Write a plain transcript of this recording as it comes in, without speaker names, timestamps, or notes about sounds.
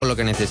lo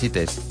que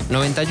necesites.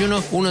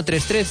 91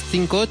 133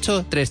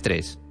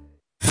 5833.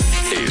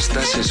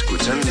 Estás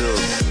escuchando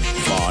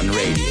Vaughan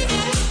Radio.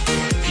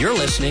 You're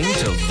listening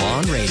to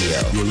Vaughan Radio.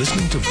 You're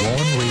listening to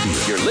Vaughan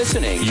Radio. You're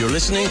listening. You're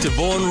listening to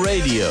Vaughan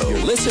Radio.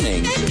 You're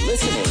listening. You're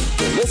listening.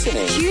 You're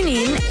listening. Tune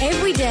in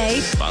every day.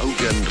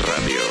 Vaughan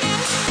Radio.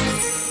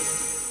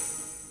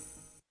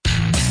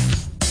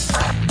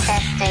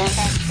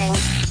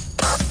 Testing.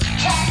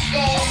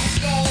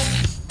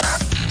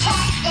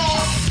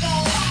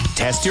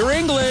 Test your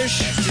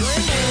English.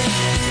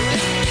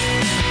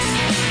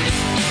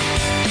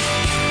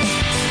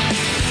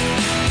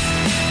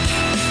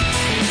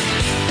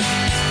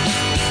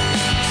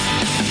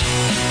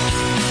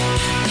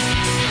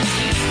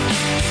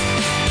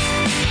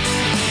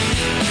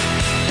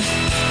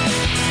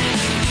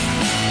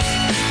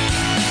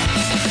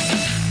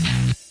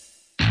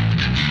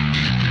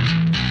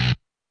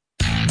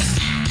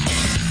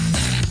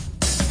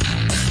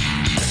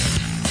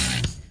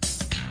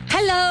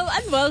 Hello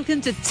and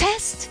welcome to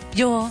Test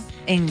Your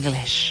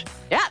English.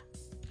 Yeah,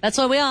 that's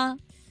where we are.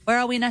 Where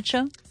are we,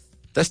 Nacho?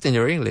 Testing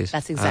your English.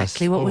 That's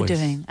exactly what we're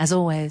doing, as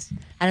always.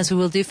 And as we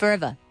will do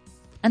forever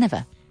and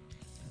ever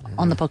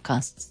on the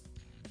podcasts,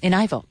 in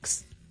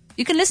iVox.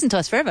 You can listen to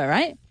us forever,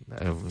 right?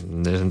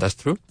 Isn't that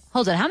true?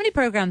 Hold on, how many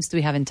programs do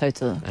we have in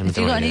total? I If don't you've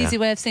got an idea. easy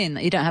way of seeing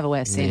that, you don't have a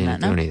way of seeing that,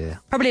 no? Ni idea.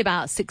 Probably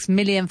about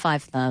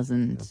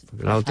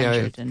 6,005,000. La última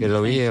vez que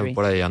lo vi,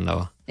 por ahí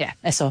andaba. Yeah,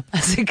 eso.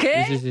 Así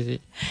que Sí.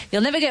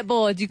 you'll never get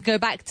bored. You can go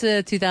back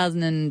to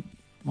 2000 and...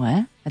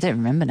 Where? I don't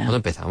remember now. ¿Cuándo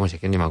empezamos? Es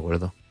que ni me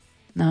acuerdo.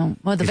 No.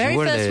 Well, the If very you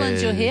were first the-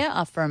 ones you'll hear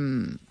are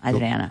from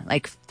Adriana,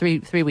 like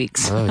three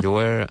weeks. No, you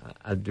were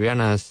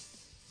Adriana's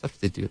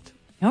substitute.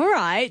 All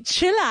right,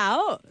 chill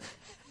out.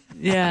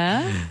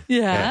 Yeah.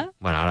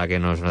 Bueno, ahora que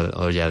nos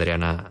oye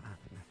Adriana...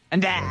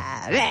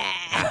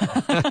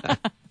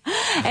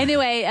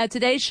 Anyway,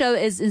 today's show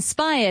is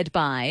inspired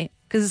by...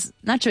 Because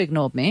Nacho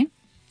ignored me.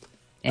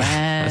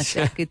 Yeah,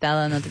 se ha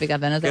quitado la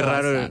notificación de Qué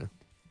raro. WhatsApp.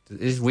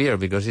 It's weird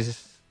because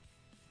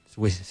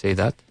we say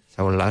that. It's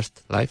our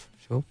last live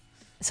show.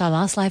 It's our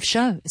last live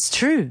show. It's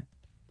true.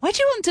 Why do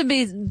you want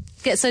to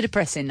get so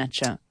depressing,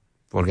 Nacho?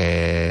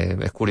 Porque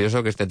es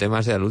curioso que este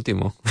tema sea el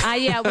último.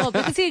 Yeah, well,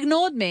 because he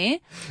ignored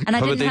me and I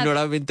Porque didn't te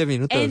have ignoras 20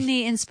 minutos.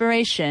 any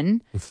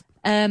inspiration.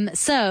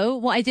 So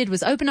what I did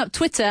was open up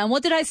Twitter and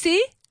what did I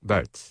see?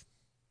 Birds.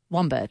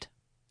 One bird.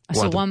 I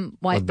saw one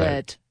white what bird?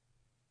 bird.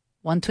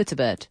 One Twitter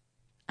bird.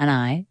 And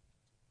I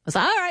was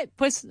like, all right,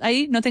 pues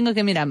ahí no tengo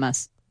que mirar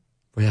más.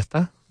 Pues ya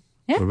está.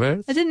 Yeah, Por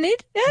birds. I didn't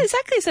need. Yeah,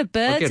 exactly. So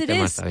birds Cualquier it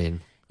tema is. está bien.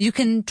 You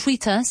can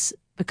tweet us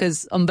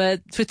because on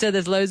Twitter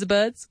there's loads of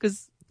birds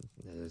because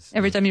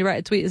every time you write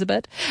a tweet is a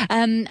bird.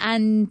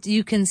 And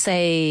you can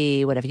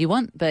say whatever you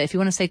want, but if you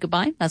want to say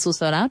goodbye, that's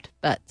also allowed.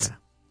 But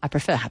I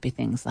prefer happy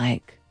things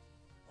like,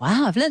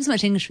 wow, I've learned so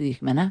much English with you,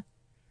 Jimena.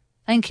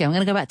 Thank you. I'm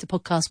going to go back to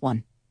podcast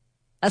 1.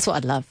 That's what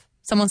I'd love.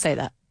 Someone say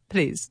that,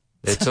 please.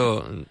 De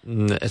hecho,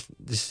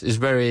 it's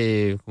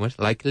very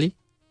likely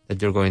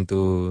that you're going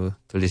to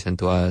listen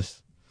to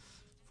us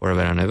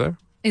forever and ever.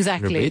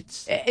 Exactly.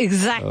 Repeats?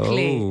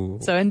 Exactly. Oh.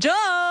 So enjoy.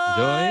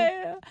 Enjoy.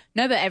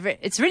 No, but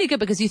it's really good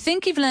because you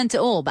think you've learned it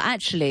all, but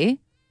actually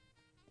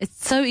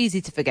it's so easy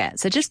to forget.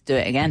 So just do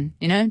it again,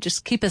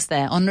 just keep us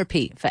there on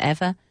repeat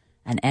forever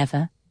and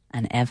ever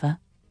and ever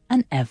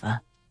and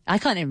ever. I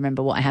can't even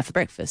remember what I had for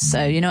breakfast.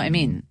 So you know what I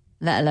mean?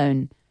 Let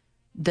alone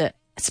the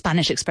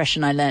Spanish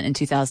expression I learned in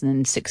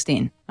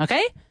 2016.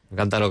 Okay? Me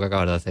encanta lo que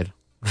acabas de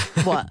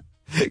hacer. What?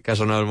 Que ha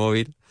sonado el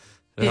móvil,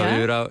 se ha Yeah.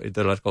 vibrado y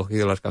te lo has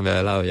cogido, lo has cambiado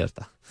de lado y ya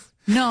está.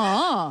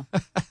 No.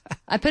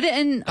 I put it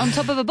on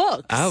top of a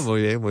box.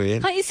 Muy bien, muy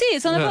bien. Can't you see?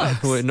 It's on a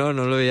box. No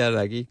lo veía de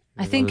aquí.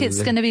 I think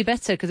it's going to be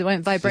better because it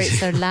won't vibrate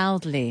so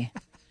loudly.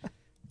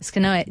 Es que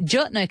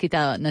yo no he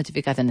quitado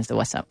notificaciones de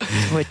WhatsApp,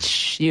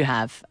 which you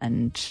have,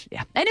 and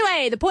yeah.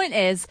 Anyway, the point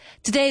is,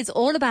 today is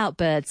all about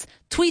birds.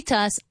 Tweet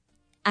us,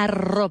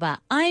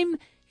 @I'm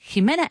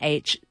Jimena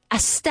H.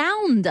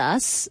 Astound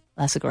us,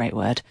 that's a great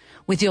word,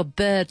 with your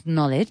bird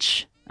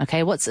knowledge.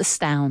 Okay, what's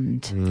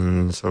astound?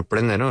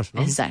 Sorpréndenos,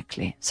 ¿no?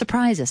 Exactly.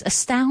 Surprise us.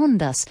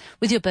 Astound us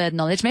with your bird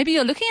knowledge. Maybe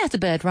you're looking at a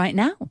bird right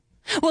now.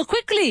 Well,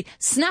 quickly,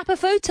 snap a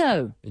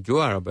photo. You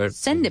are a bird.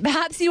 Send it.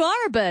 Perhaps you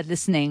are a bird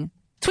listening.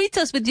 Tweet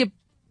us with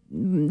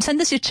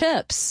send us your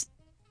chirps,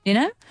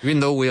 Even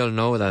though we all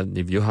know that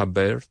if you have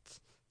birds,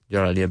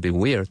 you're a little bit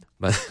weird.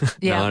 But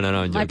Yeah. no,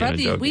 I'm My joking, brother, I'm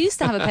joking. we used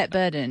to have a pet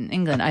bird in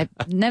England. I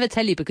never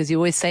tell you because you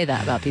always say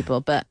that about people,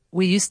 but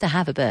we used to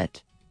have a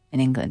bird in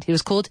England. He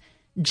was called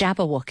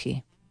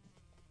Jabberwocky.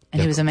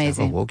 And he was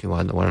amazing. Jabberwocky,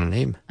 what a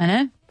name. I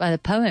know, by the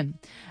poem.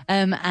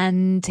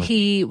 And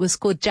he was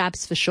called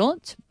Jabs for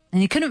short, and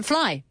he couldn't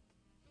fly.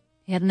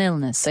 He had an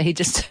illness, so he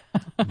just,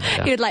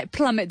 he would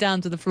plummet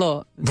down to the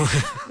floor.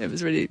 It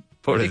was really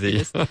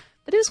ridiculous. Pobrecillo.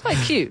 But it was quite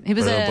cute. He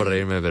was Perdón por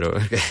reírme, pero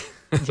es que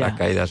las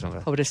caídas son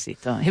graciosas.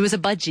 Pobrecito. He was a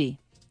budgie.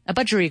 A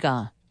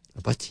budgerigar.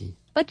 Apache.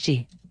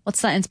 Budgie. What's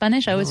that in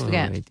Spanish? I always No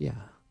forget. idea.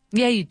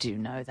 Yeah, you do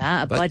know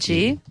that. A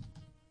Budgie. budgie.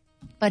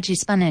 Budgie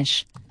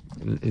Spanish.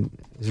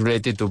 It's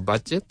related to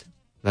budget?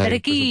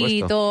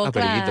 Periquito,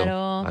 Periquito.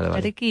 claro. Vale,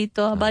 vale.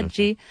 Periquito,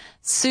 budgie.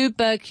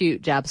 Super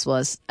cute, Jabs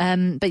was.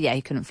 But yeah,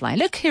 he couldn't fly.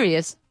 Look, here he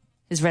is.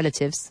 His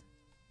relatives.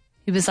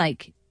 He was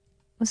like,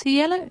 was he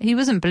yellow? He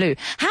wasn't blue.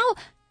 How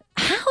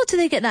do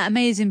they get that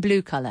amazing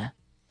blue colour?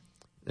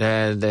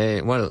 Do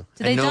they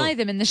dye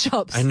them in the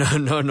shops? I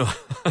know, no.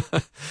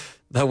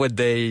 That's what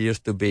they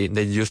used to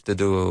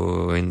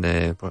do in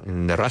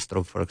the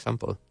Rastro, for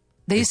example.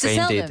 They used to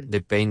sell them?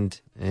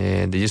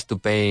 They used to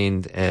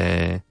paint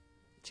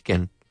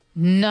chicken.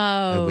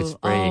 No. With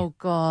spray. Oh,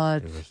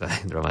 God. It was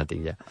dramatic,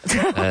 yeah.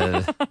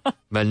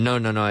 But no,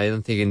 I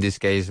don't think in this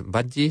case,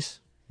 budgies?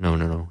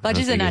 No.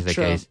 Budgies are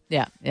natural.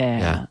 Yeah.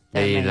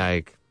 They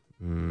like,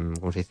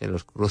 ¿cómo se dice?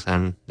 Los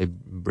cruzan, they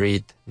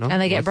breed, no?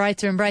 And they get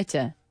brighter and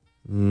brighter?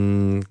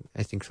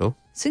 I think so.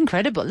 It's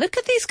incredible. Look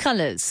at these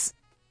colours.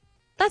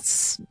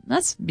 That's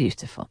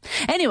beautiful.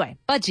 Anyway,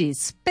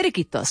 budgies,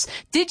 periquitos.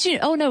 Did you...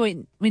 Oh, no,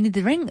 we need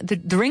the ring.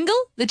 The ringle?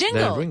 The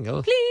jingle. The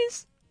ringle.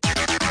 Please.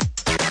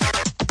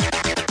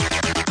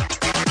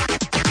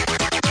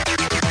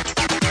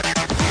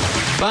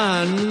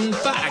 Fun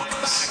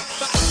facts.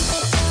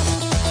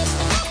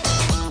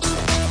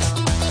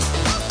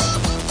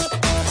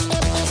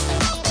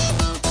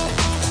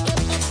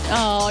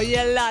 Oh,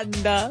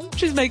 Yolanda.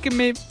 She's making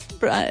me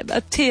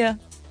a tear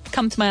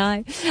come to my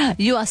eye.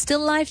 You are still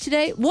live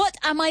today. What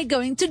am I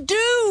going to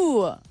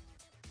do?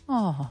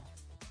 Oh.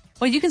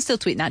 Well, you can still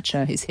tweet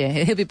Nacho. He's here.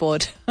 He'll be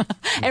bored.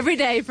 Every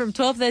day from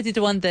 12:30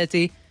 to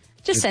 1:30.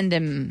 Just send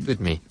him... Tweet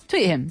me.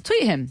 Tweet him.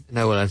 And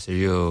I will answer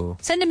you.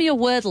 Send him your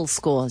Wordle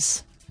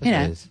scores. You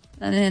know. Yes.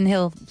 And then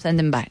he'll send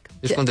them back.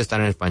 Just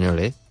contestar en español,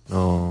 ¿eh?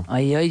 No.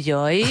 Ay.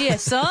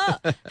 Eso.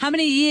 How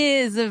many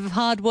years of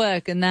hard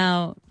work and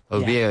now...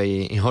 I'll be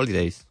in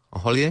holidays.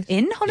 On holidays?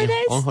 In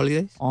holidays? On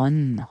holidays?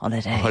 On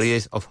holidays. On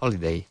holidays of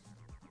holiday.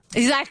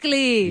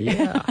 Exactly.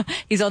 Yeah.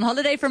 He's on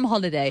holiday from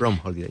holiday. From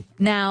holiday.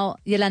 Now,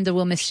 Yolanda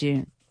will miss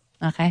you.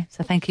 Okay?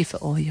 So thank you for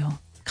all your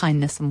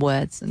kindness and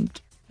words and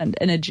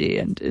energy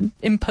and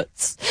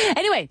inputs.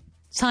 Anyway,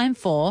 time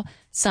for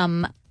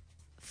some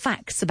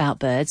facts about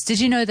birds.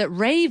 Did you know that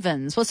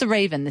ravens... What's a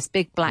raven? This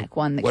big black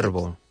one.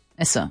 Cuervo.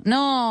 Eso.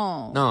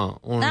 No. No.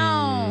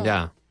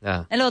 Ya.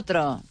 El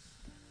otro.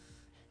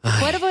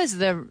 Cuervo is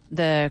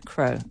the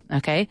crow,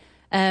 okay?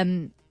 Oh,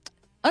 no,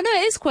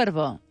 it is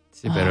cuervo.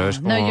 Sí, pero es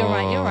como... No,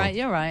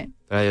 you're right.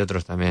 Pero hay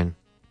otros también.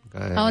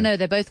 Oh, no,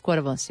 they're both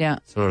cuervos, yeah.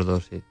 Son los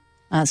dos, sí.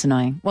 That's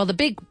annoying. Well, the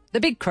big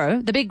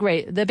crow, the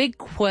big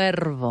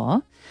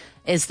cuervo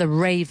is the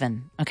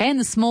raven, okay? And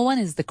the small one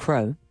is the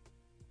crow.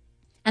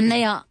 And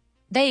they are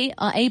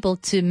able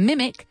to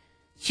mimic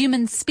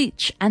human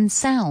speech and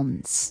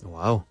sounds.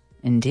 Wow.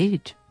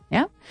 Indeed.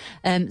 Yeah.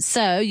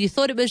 So you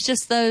thought it was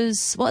just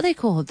those, what are they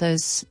called?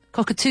 Those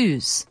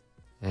cockatoos?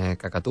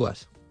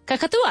 Cacatúas.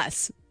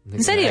 Cacatúas?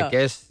 ¿En serio? I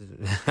guess.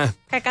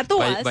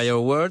 Cacatúas? By your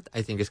word,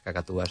 I think it's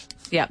cacatúas.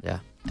 Yeah.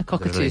 A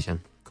cockatoo.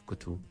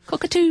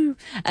 Cockatoo.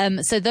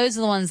 So those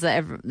are the ones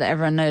that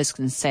everyone knows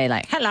can say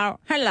like, hello,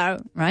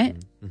 right?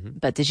 Mm-hmm.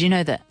 But did you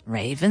know that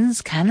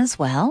ravens can as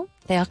well?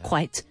 They are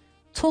quite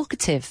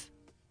talkative.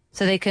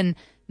 So they can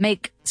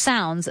make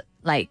sounds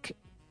like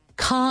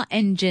car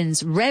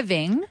engines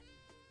revving.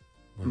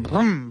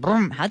 Brum,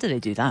 brum. How do they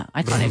do that?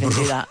 I can't even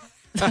do that.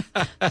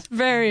 It's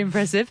very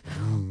impressive.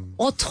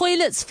 Or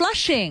toilets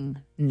flushing.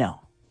 No.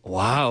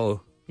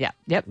 Wow.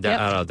 Yep.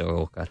 Ahora lo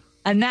tengo que buscar.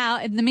 And now,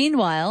 in the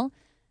meanwhile,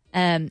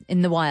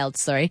 in the wild,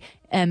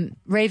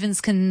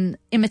 ravens can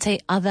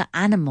imitate other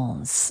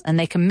animals and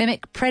they can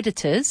mimic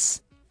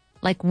predators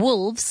like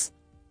wolves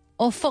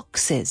or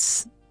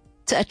foxes.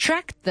 To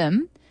attract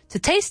them to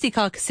tasty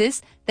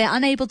carcasses, they're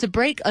unable to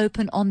break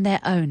open on their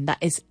own. That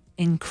is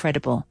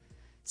incredible.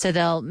 So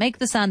they'll make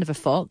the sound of a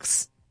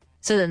fox,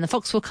 so then the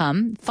fox will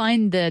come,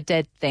 find the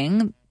dead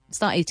thing,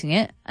 start eating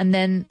it, and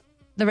then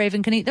the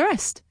raven can eat the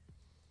rest.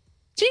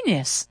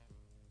 Genius.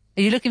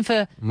 Are you looking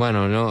for...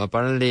 Bueno, no,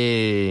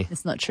 apparently...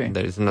 It's not true.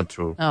 That is not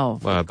true. Oh,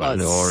 well,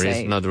 apparently, or sake.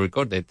 it's not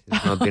recorded.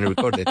 It's not been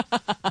recorded.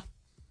 But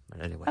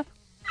anyway.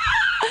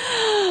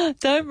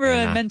 Don't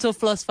ruin mental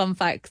floss fun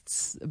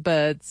facts,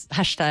 birds,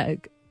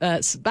 hashtag, /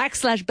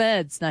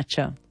 birds,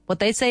 Nacho. What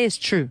they say is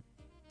true.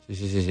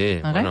 Sí.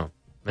 Okay. Bueno,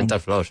 mental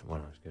floss.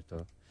 Bueno, es que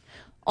esto...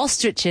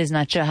 Ostriches,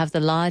 Nacho, have the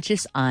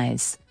largest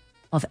eyes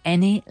of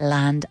any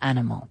land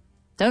animal.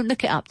 Don't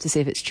look it up to see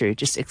if it's true.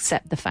 Just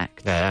accept the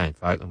fact. Yeah, in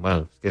fact,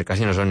 well, es que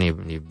casi no son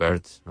ni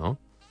birds, ¿no?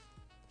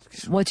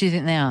 What do you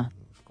think they are?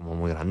 Es como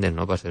muy grandes,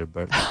 ¿no? Para ser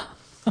birds.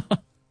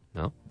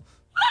 ¿No?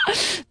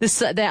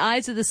 Their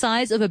eyes are the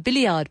size of a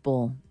billiard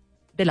ball.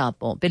 Billiard.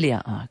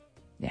 Oh,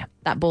 yeah,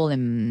 that ball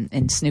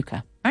in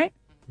snooker, right?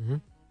 Mm-hmm.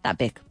 That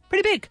big.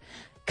 Pretty big.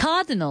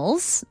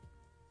 Cardinals,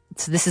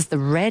 so this is the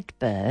red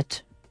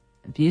bird,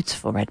 a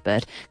beautiful red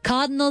bird.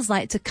 Cardinals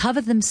like to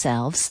cover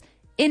themselves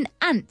in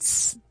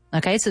ants.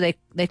 Okay, so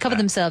they cover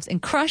themselves in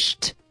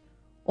crushed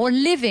or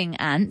living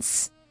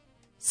ants,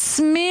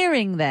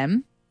 smearing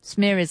them.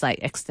 Smear is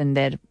like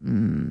extender,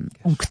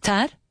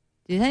 untar.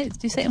 Do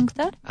you say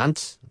untar?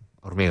 Ants,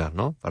 hormigas,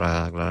 ¿no?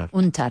 Para aclarar.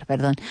 Untar,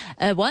 perdón.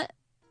 What?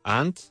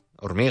 Ants,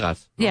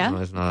 hormigas. No, Yeah.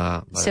 No es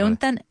nada... Se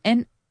untan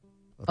en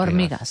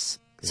Hormigas.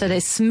 So they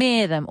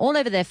smear them all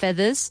over their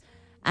feathers,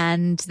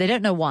 and they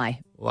don't know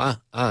why. Wow.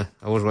 I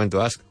was going to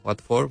ask what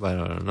for, but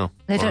I don't know.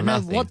 They For don't know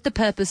nothing. what the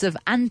purpose of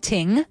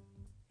anting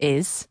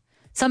is.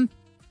 Some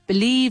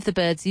believe the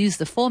birds use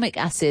the formic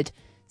acid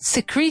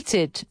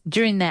secreted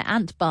during their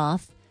ant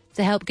bath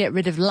to help get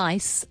rid of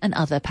lice and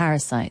other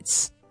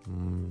parasites.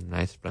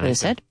 Nice plan. What I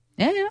said?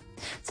 Yeah.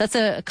 So that's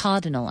a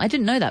cardinal. I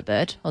didn't know that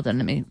bird. Hold on,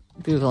 let me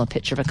Google a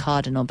picture of a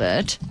cardinal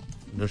bird.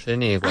 No sé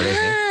ni cuál es, ¿eh?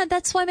 Ah,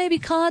 that's why maybe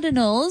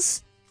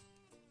cardinals.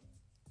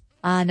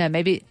 No,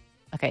 maybe.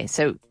 Okay,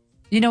 so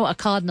you know what a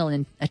cardinal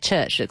in a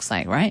church looks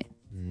like, right?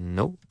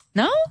 No.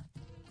 No?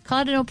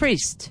 Cardinal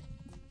priest.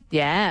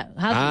 Yeah.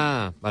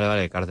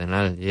 Vale,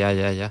 cardenal.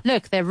 Yeah.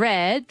 Look, they're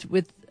red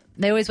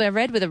they always wear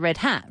red with a red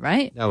hat,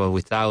 right? Yeah, but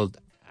without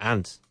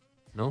ants.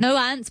 No? No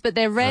ants, but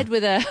they're red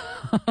with a...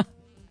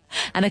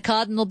 And a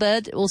cardinal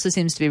bird also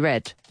seems to be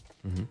red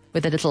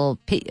with a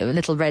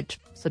little red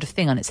sort of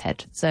thing on its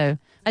head. So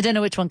I don't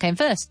know which one came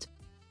first.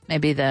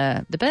 Maybe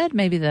the bird,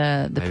 maybe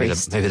the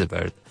priest. Maybe the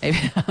bird. Maybe.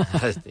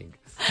 I think.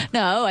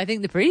 No, I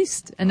think the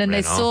priest. And then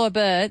they no. saw a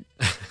bird.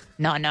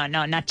 No,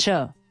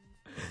 Nacho.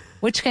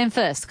 Which came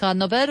first,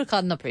 cardinal bird or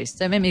cardinal priest?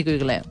 So make me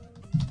Google it.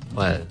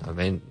 Well, I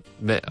mean,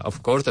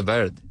 of course the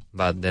bird,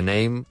 but the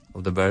name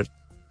of the bird.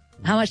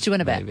 How much do you want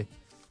to bet? Maybe.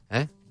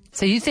 Eh?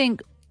 So you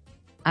think,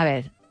 a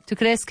ver, ¿tú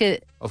crees que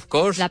Of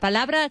course. la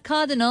palabra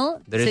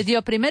cardinal There se is-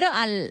 dio primero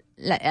al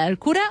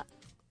cura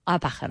o al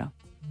pájaro?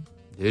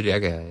 Yo diría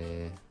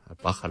que al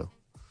pájaro.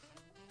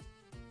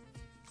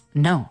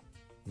 No.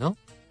 ¿No?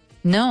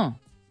 No.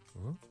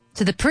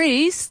 To the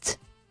priest.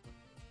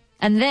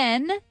 And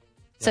then,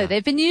 so Yeah.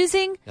 they've been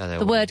using Yeah, they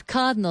the will. word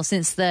cardinal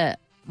since the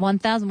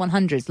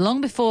 1100s,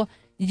 long before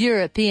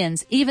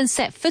Europeans even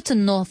set foot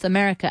in North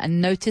America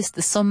and noticed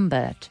the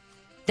songbird.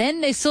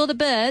 Then they saw the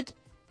bird.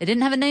 They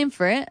didn't have a name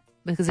for it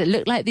because it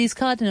looked like these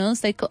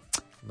cardinals. They got...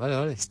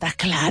 Vale. ¡Está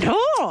claro!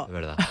 Es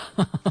verdad.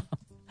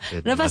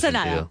 No pasa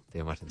nada.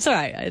 Tiene más sentido. It's all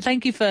right.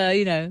 Thank you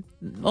for,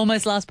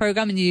 almost last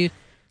program and you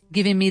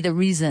giving me the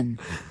reason.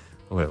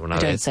 Hombre, una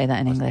Don't vez. say that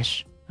in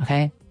English,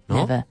 okay? No?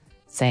 Never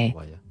say,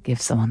 Vaya.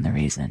 give someone the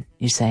reason.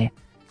 You say,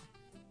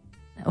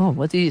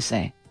 what do you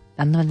say?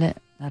 Dándole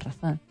la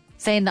razón.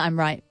 Saying that I'm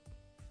right.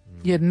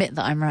 You admit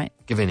that I'm right.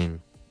 Giving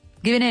in.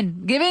 Giving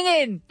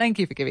in. Thank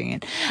you for giving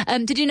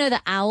in. Did you know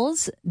that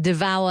owls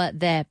devour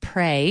their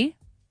prey,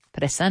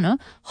 presa, no?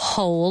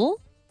 Whole.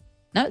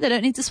 No, they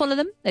don't need to swallow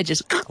them. They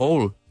just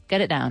Whole. get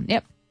it down.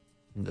 Yep.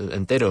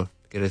 Entero,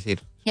 quiere decir.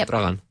 Yep.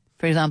 Tragan.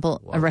 For example,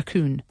 Wow. a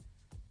raccoon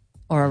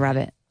or a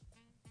rabbit.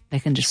 They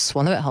can just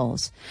swallow it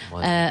wholes.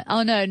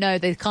 Wow. No,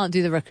 they can't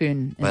do the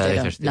raccoon. Well, They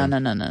they don't.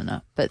 can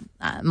No. But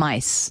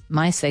mice,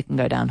 they can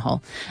go down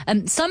whole.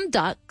 Some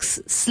ducks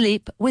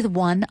sleep with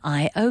one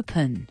eye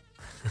open.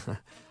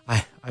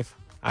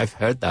 I've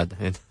heard that.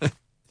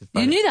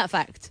 You knew that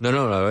fact? No,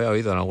 lo había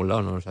oído en algún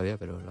lado, no lo sabía,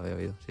 pero lo había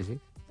oído. Sí.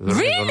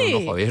 Really?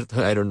 Con un ojo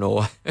abierto, I don't know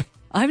why.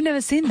 I've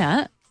never seen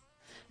that.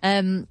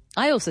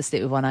 I also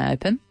sleep with one eye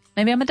open.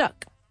 Maybe I'm a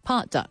duck,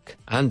 part duck.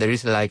 And there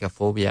is like a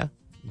phobia,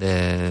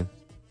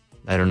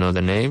 I don't know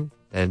the name,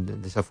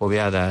 there's a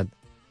phobia that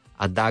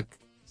a duck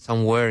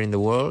somewhere in the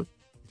world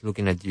is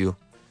looking at you.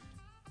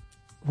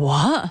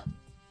 What?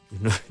 You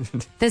know?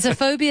 There's a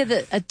phobia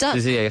that a duck...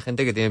 Sí, hay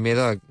gente que tiene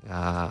miedo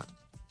a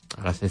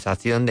la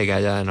sensación de que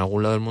haya en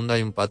algún lado del mundo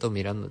hay un pato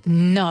mirándote.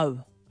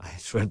 No. Ay,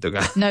 suerte que...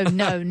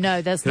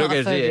 No, that's Creo not a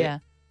que sí,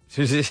 phobia.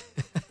 Sí.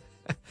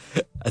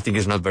 I think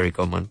it's not very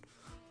common.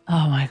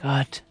 Oh, my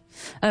God.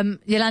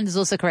 Yolanda's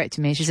also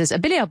correcting me. She says, a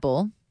billiard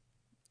ball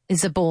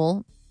is a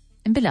ball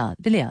in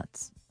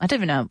billiards. I don't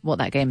even know what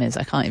that game is.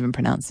 I can't even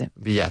pronounce it.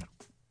 Billar.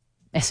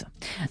 Eso.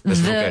 The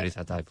snooker is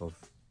a type of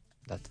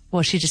that.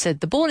 Well, she just said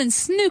the ball in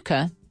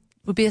snooker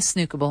would be a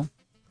snooker ball.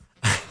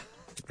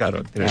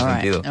 Claro, tiene All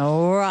sentido.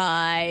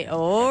 right.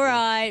 All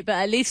right. But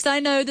at least I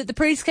know that the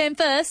priest came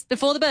first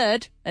before the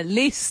bird. At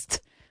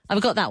least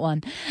I've got that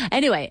one.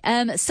 Anyway,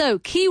 so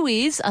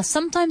kiwis are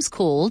sometimes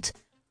called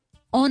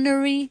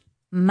honorary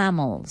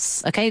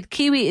mammals. Okay, the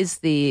kiwi is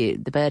the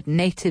bird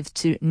native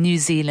to New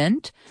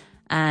Zealand,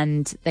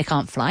 and they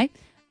can't fly,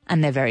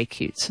 and they're very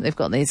cute. They've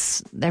got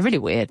these, they're really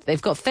weird.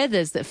 They've got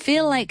feathers that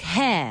feel like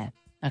hair,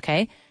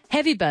 okay?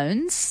 Heavy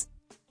bones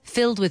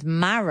filled with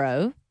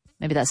marrow.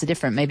 Maybe that's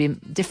maybe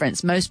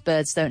difference. Most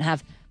birds don't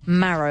have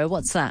marrow.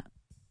 What's that?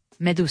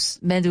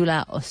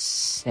 Medulla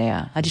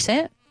ossea. How do you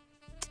say it?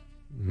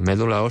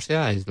 Medulla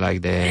ósea is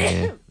like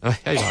the... Oh,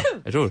 ahí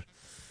va, Jesús.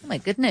 Oh my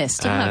goodness.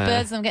 Talking about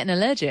birds, I'm getting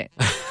allergic.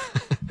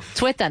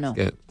 Tuétano.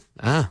 Que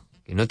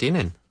no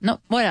tienen. No,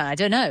 well, I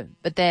don't know,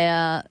 but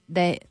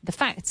the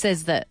fact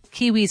says that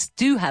kiwis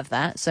do have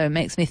that, so it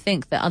makes me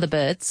think that other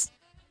birds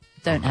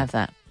don't have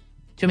that.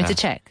 Do you want me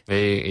to check?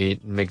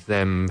 It makes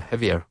them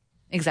heavier.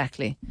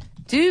 Exactly.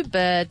 Do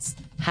birds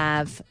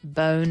have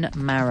bone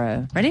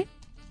marrow? Ready?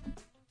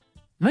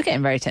 We're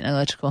getting very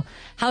technological.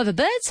 However,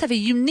 birds have a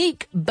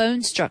unique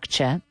bone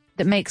structure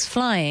that makes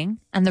flying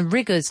and the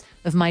rigors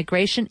of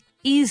migration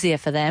easier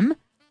for them.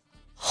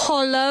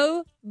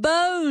 Hollow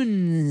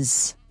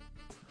bones.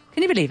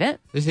 Can you believe it?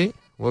 Sí.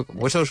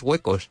 Huesos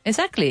huecos.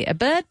 Exactly. A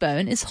bird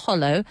bone is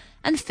hollow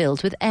and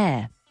filled with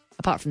air.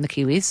 Apart from the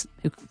Kiwis,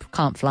 who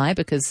can't fly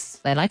because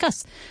they're like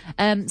us.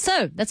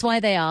 So that's why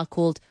they are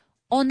called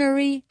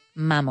honorary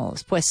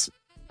mammals. Pues,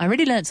 I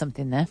really learned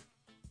something there.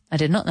 I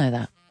did not know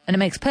that. And it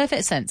makes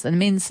perfect sense.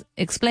 And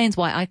explains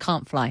why I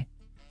can't fly,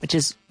 which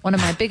is one of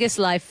my biggest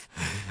life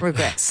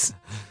regrets.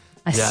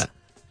 Yeah,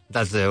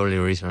 that's the only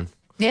reason.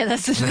 Yeah,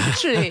 that's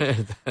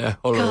literally.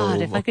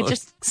 God, if I could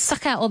just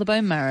suck out all the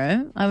bone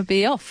marrow, I would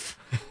be off.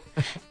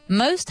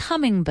 Most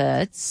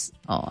hummingbirds.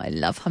 Oh, I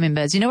love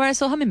hummingbirds. You know where I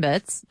saw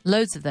hummingbirds?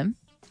 Loads of them.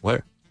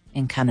 Where?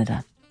 In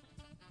Canada.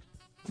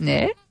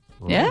 Yeah?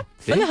 Oh, Yeah?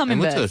 sí, Full of hay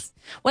hummingbirds. muchos.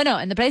 Well, no,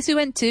 and the place we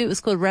went to, it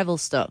was called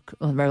Revelstoke.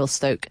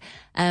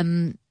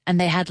 And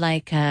they had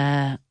like,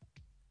 where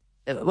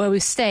we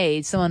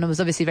stayed, someone was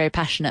obviously very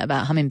passionate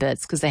about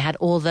hummingbirds because they had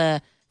all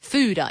the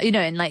food,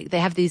 and like they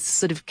have these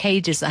sort of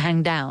cages that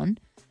hang down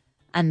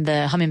and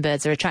the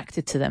hummingbirds are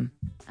attracted to them.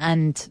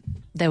 And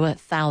there were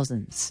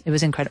thousands. It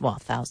was incredible. Well,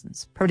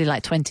 thousands. Probably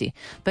like 20.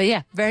 But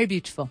yeah, very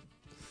beautiful.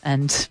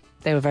 And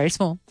they were very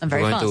small and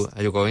very fast.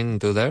 Are you going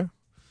to there?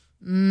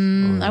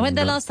 I went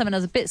there last time and I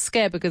was a bit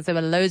scared because there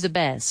were loads of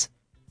bears.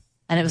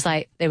 And it was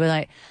like, they were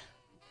like,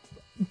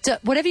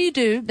 whatever you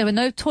do, there were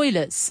no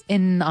toilets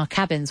in our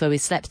cabins where we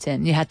slept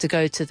in. You had to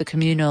go to the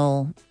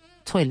communal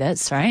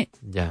toilets, right?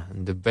 Yeah,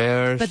 and the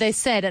bears. But they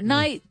said at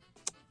night,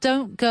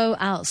 don't go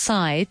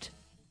outside.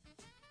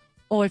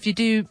 Or if you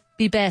do,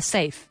 be bear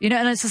safe. And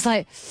it's just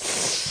like...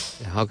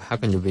 How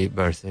can you be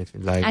bear safe?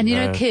 Like,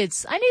 and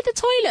kids, I need the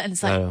toilet. And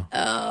it's like, claro.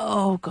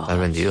 Oh, God. Estás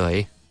vendido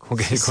ahí. ¿Cómo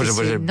se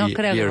puede ser No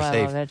creo que bear va a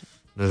safe? haber.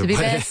 No se To be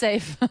puede. bear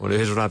safe. O le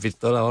dices una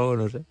pistola o algo,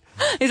 no sé.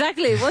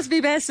 Exactly. What's be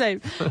bear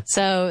safe?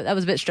 So that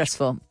was a bit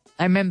stressful.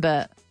 I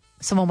remember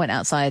someone went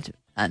outside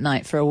at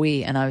night for a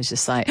wee and I was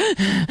just like,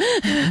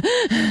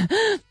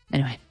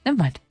 anyway, never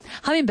mind.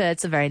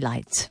 Hummingbirds are very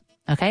light.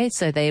 Okay.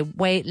 So they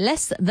weigh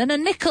less than a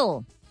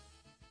nickel.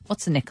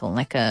 What's a nickel?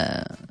 Like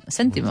a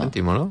centimo?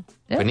 Céntimo, ¿no?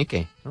 Yeah.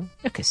 Penique, ¿no?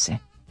 Yo qué sé.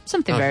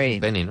 Something No, very...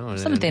 penny, ¿no?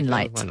 Something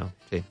light. Bueno,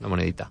 sí, una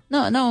monedita.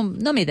 No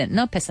miden,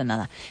 no pesa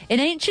nada. In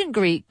ancient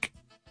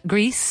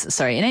Greece,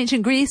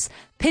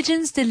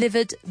 pigeons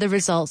delivered the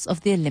results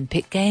of the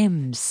Olympic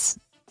Games.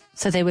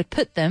 So they would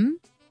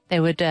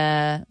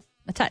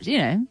attach,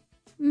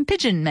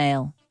 pigeon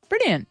mail.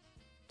 Brilliant.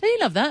 Don't you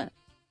love that?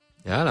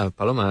 Ya, las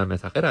palomas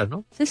mensajeras,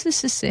 ¿no?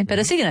 Sí.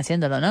 Pero siguen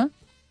haciéndolo, ¿no?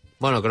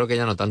 Bueno, creo que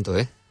ya no tanto,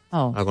 ¿eh?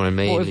 Oh. Ahora con el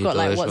mail We've y got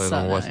todo like eso,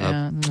 WhatsApp. con WhatsApp.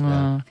 Yeah.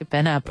 Yeah. Qué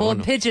pena. Poor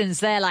bueno. pigeons,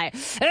 they're like,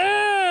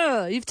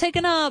 you've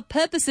taken our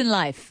purpose in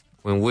life.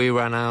 When we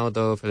run out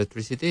of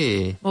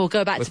electricity... We'll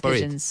go back wait to for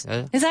it. pigeons.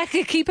 Yeah.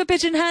 Exactly. Keep a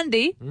pigeon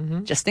handy,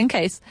 just in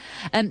case.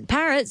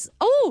 Parrots.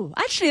 Oh,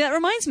 actually, that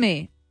reminds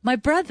me. My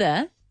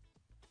brother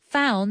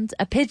found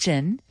a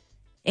pigeon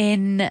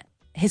in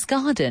his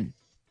garden,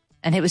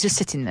 and it was just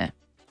sitting there.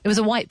 It was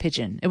a white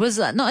pigeon. It was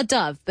not a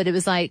dove, but it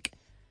was like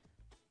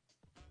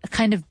a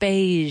kind of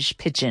beige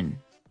pigeon.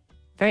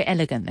 Very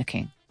elegant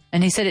looking.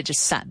 And he said it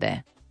just sat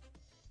there.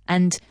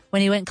 And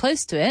when he went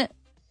close to it,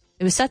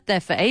 it was sat there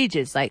for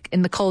ages, like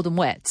in the cold and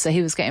wet. So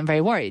he was getting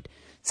very worried.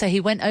 So he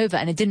went over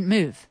and it didn't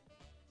move.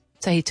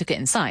 So he took it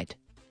inside.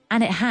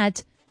 And it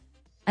had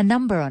a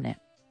number on it.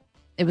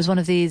 It was one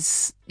of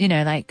these,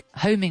 like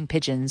homing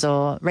pigeons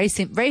or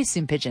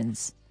racing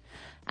pigeons.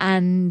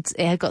 And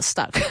it had got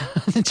stuck.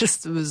 It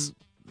just was,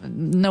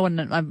 no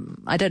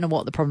one, I don't know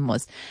what the problem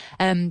was.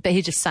 But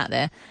he just sat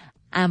there.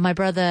 And my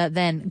brother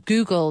then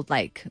Googled,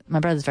 my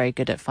brother's very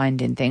good at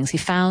finding things. He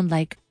found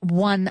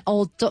one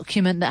old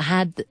document that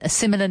had a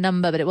similar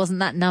number, but it wasn't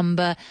that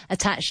number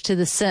attached to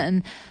the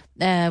certain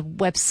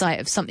website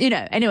of something,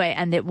 anyway.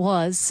 And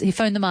he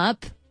phoned them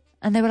up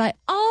and they were like,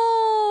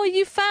 oh,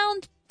 you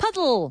found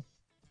Puddle.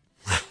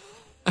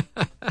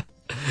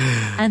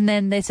 And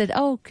then they said,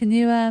 oh, can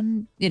you,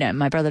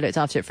 my brother looked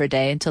after it for a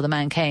day until the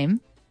man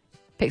came,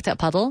 picked up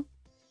Puddle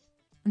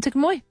and took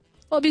him away.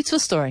 What a beautiful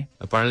story.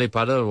 Apparently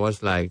Puddle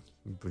was like,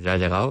 pues ya ha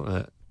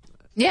llegado.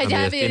 Yeah, a mi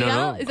destino,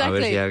 ¿no? exactly.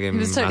 A ver si alguien He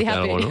was totally hace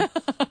happy. algo,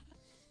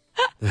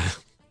 ¿no?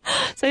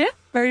 So yeah,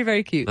 very,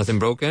 very cute. Nothing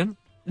broken?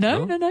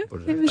 No.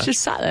 Pues He was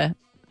just sat there.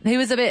 He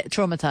was a bit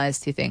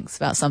traumatized, he thinks,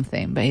 about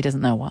something, but he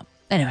doesn't know what.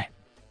 Anyway,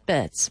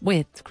 birds,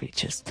 weird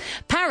creatures.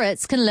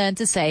 Parrots can learn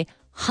to say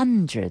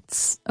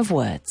hundreds of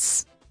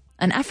words.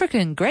 An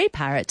African grey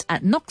parrot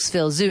at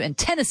Knoxville Zoo in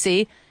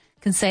Tennessee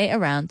can say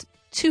around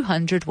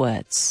 200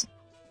 words.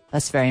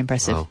 That's very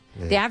impressive. Wow,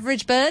 yeah. The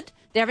average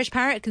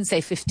parrot can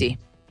say 50.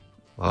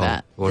 Wow,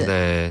 it was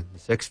the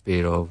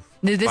Shakespeare of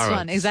This parrots.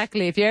 one,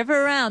 exactly. If you're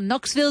ever around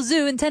Knoxville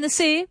Zoo in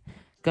Tennessee,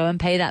 go and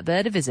pay that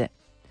bird a visit.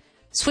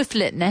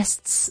 Swiftlet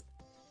nests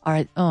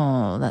are...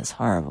 Oh, that's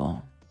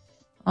horrible.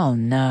 Oh,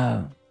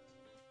 no.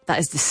 That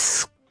is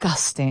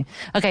disgusting.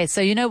 Okay, so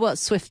you know what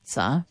swifts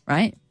are,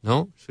 right?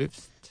 No,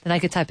 swifts. They're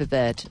like a type of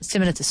bird,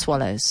 similar to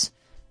swallows.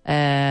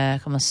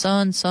 Como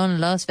son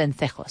los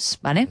vencejos,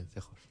 ¿vale?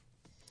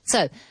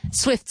 So,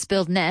 swifts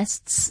build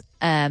nests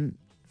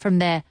from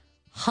their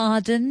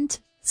hardened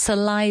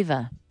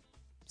saliva.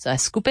 So,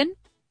 escupen,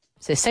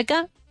 se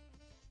seca,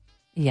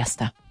 y ya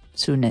está.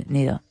 Su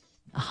nido.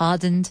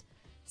 hardened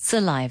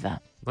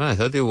saliva. Well, I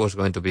thought it was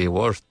going to be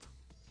worse.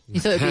 You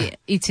thought it would be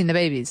eating the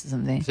babies or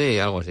something? Sí,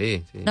 algo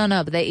así. Sí. No,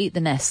 but they eat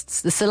the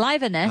nests. The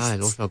saliva nests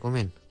luego se lo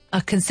comen.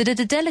 are considered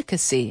a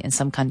delicacy in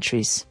some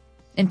countries.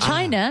 In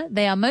China,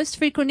 they are most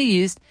frequently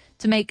used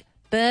to make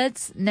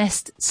bird's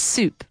nest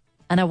soup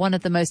and are one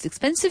of the most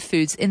expensive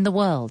foods in the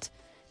world,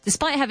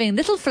 despite having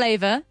little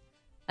flavor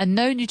and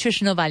no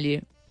nutritional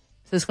value.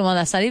 So es como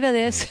la saliva de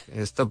eso.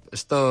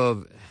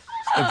 Stop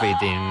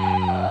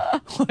eating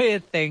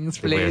Weird things,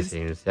 please.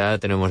 things. Ya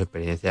tenemos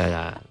experiencia,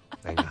 ya.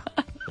 Venga,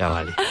 ya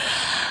vale.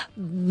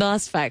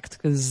 Last fact,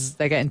 because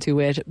they're getting too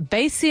weird.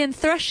 Bayesian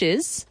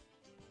thrushes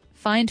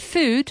find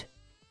food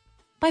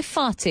by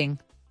farting.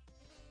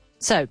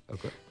 So,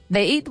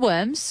 they eat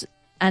worms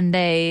and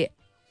they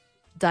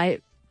they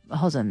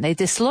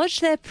dislodge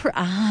their...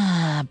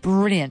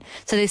 brilliant.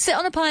 So they sit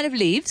on a pile of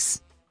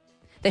leaves,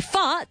 they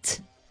fart,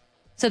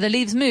 so the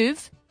leaves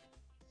move,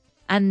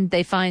 and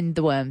they find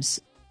the worms.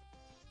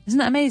 Isn't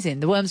that amazing?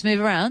 The worms move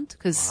around,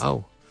 because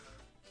Wow.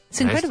 it's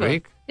incredible. Nice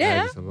trick.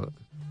 Yeah.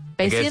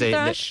 Bayesian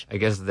thrush. I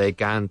guess they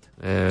can't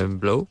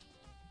blow.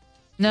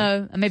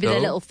 No, and maybe their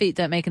So? little feet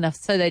don't make enough,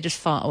 so they just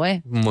fart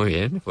away. Muy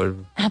bien. Pues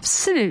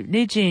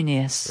Absolutely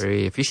genius.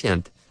 very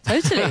efficient.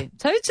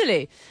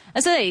 Totally.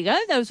 And so there you go.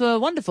 Those were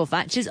wonderful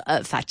facts.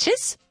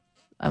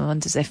 I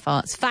want to say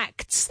farts.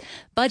 Facts.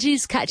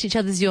 Budgies catch each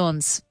other's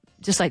yawns,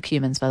 just like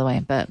humans, by the way.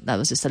 But that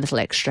was just a little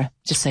extra,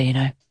 just so you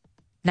know.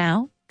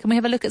 Now, can we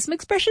have a look at some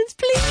expressions,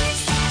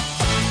 please?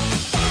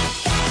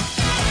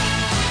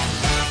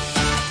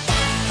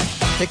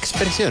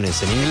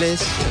 Expresiones en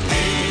inglés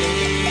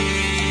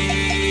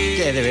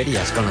que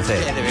deberías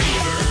conocer.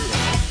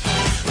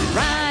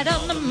 Right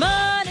on the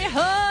money,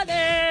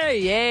 honey.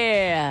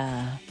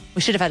 Yeah.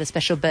 We should have had a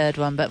special bird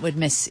one, but we'd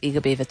miss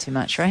Eagle Beaver too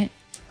much, right?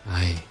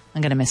 Ay,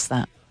 I'm going to miss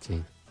that.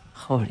 sí.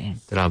 Joder.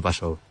 Te la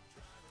paso.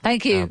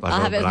 Thank you. Te la paso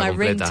I'll have it as la my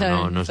completa.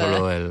 ringtone. No for-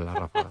 solo la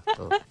ráfaga.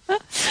 Todo.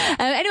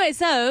 Anyway,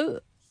 so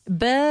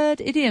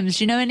bird idioms.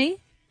 Do you know any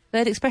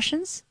bird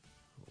expressions?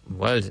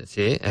 Well,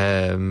 sí.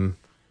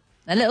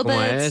 A little ¿Cómo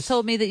bird es?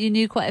 told me that you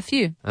knew quite a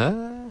few.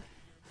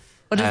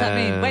 What does that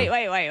mean? Wait.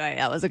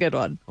 That was a good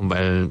one. Un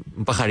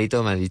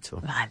pajarito me ha dicho.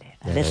 Vale.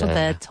 A Yeah. little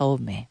bird told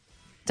me.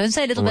 Don't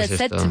say a little ¿Cómo bird es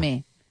said esto? to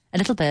me. A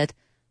little bird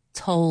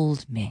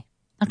told me.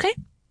 Okay?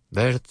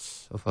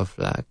 Birds of a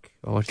flag.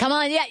 Come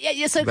on. Yeah,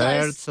 you're so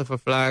Birds close. of a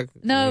flag.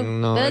 No,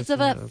 birds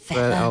of a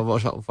feather.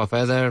 Of a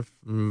feather.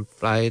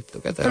 Fly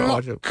together.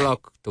 Flock. Or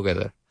flock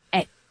together.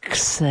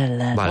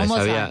 Excellent. Vale, One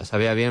more time.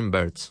 sabía bien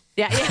birds.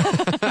 Yeah.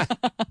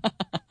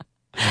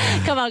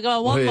 Come on.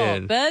 One Muy more.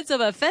 bien. Birds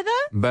of a feather.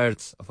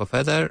 Birds of a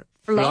feather.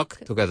 Flock.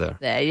 Flock together.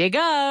 There you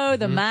go.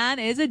 The man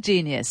is a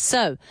genius.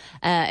 So,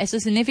 eso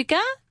significa?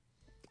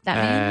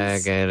 That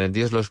means? Que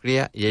Dios los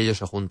cría y ellos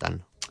se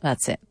juntan.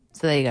 That's it.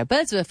 So there you go.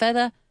 Birds of a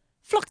feather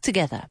flock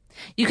together.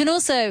 You can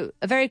also,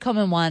 a very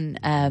common one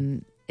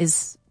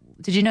is,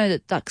 did you know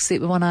that ducks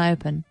sleep with one eye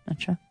open?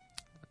 Not sure.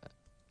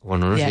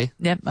 Bueno, no Yeah. sí.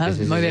 Yeah.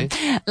 Sí, Muy sí,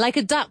 bien. Like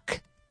a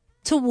duck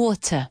to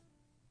water.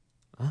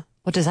 Huh?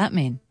 What does that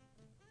mean?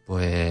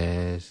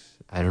 Pues,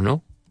 I don't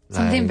know.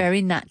 Something Like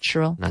very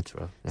natural.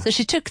 natural. Yeah. So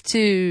she took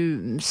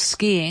to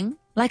skiing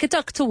like a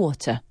duck to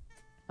water.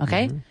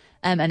 Okay?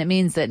 And it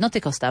means that no te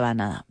costaba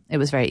nada. It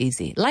was very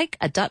easy. Like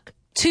a duck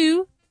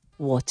to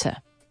water.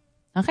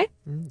 Okay?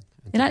 You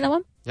like that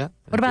one? Yeah.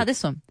 What about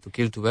this one? To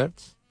kill two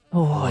birds.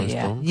 Oh, One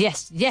yeah.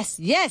 stone.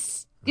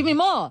 Yes. Give me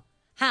more.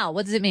 How?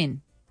 What does it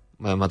mean?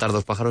 Matar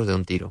dos pájaros de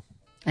un tiro.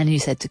 And you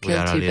said to We kill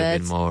are a two little bit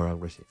birds more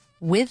aggressive.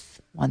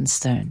 with one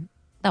stone.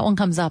 That one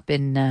comes up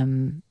in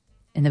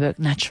the book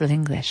Natural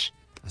English,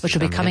 which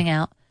will be también. coming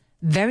out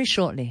very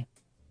shortly.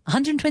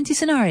 120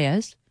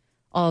 scenarios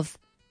of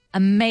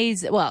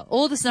amazing, well,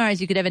 all the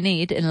scenarios you could ever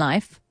need in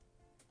life,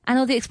 and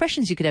all the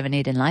expressions you could ever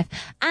need in life,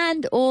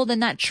 and all the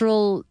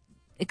natural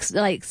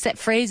like set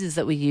phrases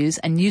that we use,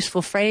 and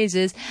useful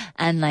phrases,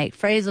 and like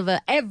phrase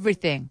over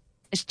everything.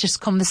 It's just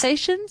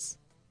conversations,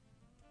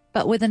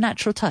 but with a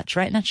natural touch,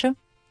 right, Nacho?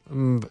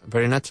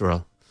 Very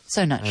natural.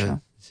 So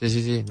natural.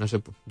 Sí. No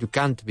sé, you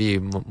can't be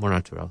more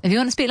natural. If you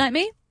want to speak like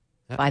me,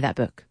 Yeah. buy that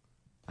book.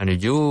 And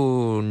if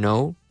you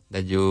know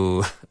that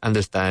you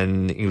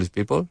understand English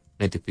people,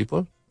 native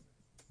people,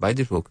 buy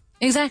this book.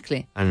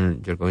 Exactly.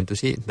 And you're going to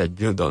see that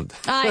you don't.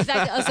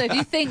 Exactly. Also, if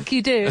you think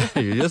you do,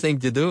 You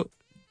think you do,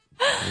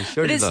 I'm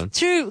sure but you it's don't.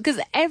 true, because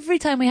every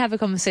time we have a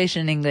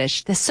conversation in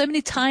English, there's so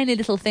many tiny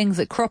little things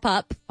that crop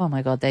up. Oh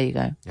my God, there you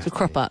go. Ya To está,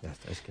 crop up. ya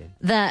está, es que-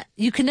 That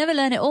you can never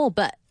learn it all,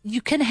 but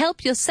you can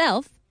help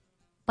yourself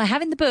by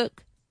having the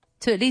book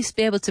to at least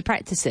be able to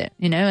practice it,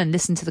 and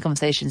listen to the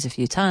conversations a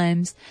few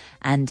times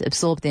and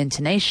absorb the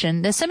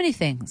intonation. There's so many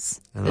things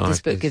I that know,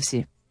 this book it's- gives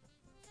you.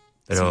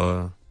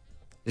 Pero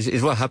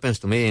it's what happens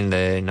to me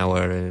in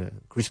our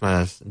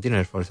Christmas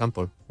dinners, for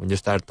example. When you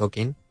start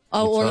talking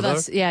Oh, each all of other,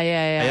 us. Yeah.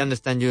 I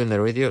understand you in the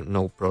radio,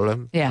 no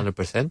problem, Yeah.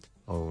 100%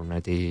 or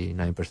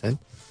 99%.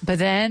 But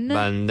then...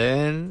 But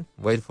then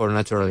wait for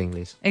natural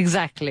English.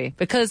 Exactly,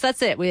 because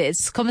that's it.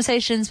 It's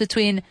conversations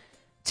between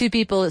two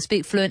people that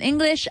speak fluent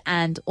English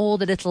and all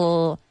the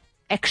little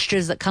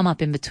extras that come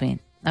up in between.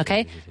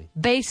 Okay?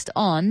 Based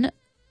on,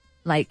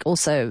 like,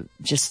 also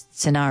just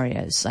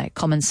scenarios, like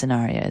common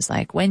scenarios,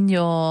 like when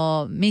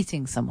you're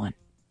meeting someone.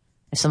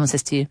 If someone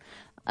says to you,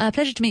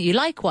 pleasure to meet you,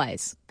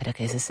 likewise. Pero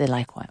que es ese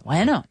likewise?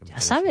 Why not? Ya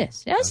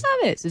sabes.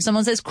 If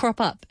someone says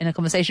crop up in a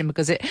conversation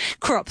because it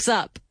crops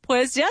up,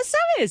 pues ya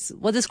sabes.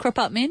 What does crop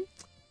up mean?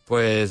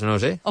 Pues no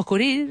sé.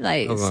 Ocurrir,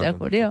 like, se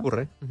ocurrió.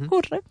 Ocurre.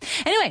 Ocurre.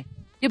 Anyway,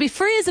 you'll be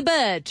free as a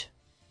bird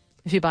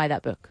if you buy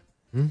that book.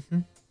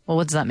 Well,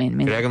 what does that mean?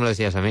 Creía que me lo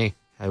decías a mí.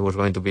 I was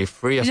going to be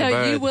free as a bird.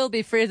 No, you will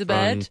be free as a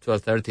bird. From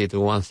 12:30 to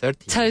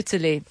 1:30.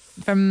 Totally.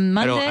 From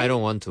Monday? I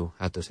don't want to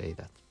have to say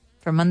that.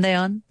 From Monday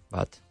on?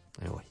 But,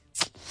 anyway.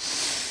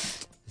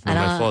 It's not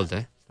my fault,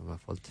 It's not my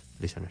fault,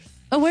 listeners.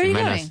 Oh, where are you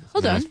going?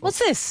 Hold on. What's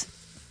this?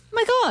 Oh,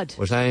 my God.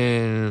 Pues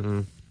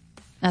I'm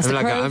As I'm the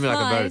like crow I'm like a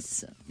bird.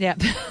 flies. Yeah.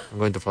 I'm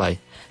going to fly.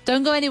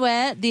 Don't go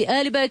anywhere. The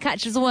early bird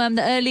catches the worm.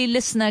 The early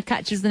listener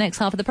catches the next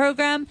half of the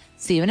program.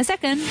 See you in a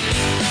second.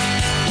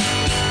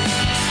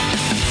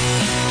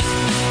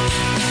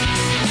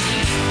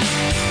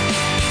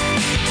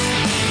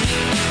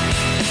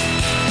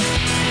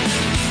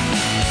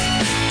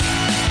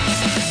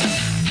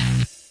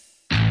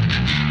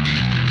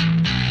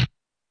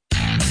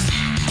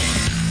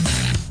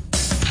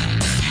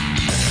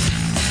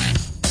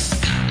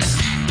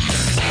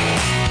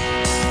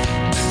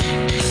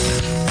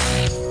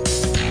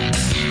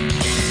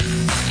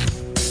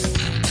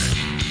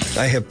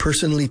 I have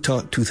personally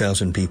taught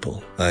 2,000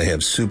 people. I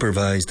have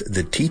supervised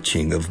the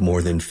teaching of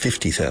more than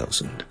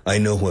 50,000. I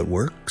know what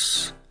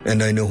works,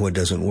 and I know what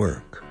doesn't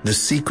work. The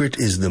secret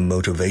is the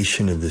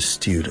motivation of the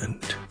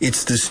student.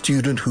 It's the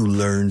student who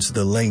learns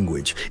the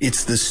language.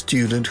 It's the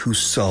student who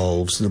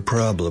solves the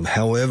problem.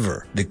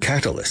 However, the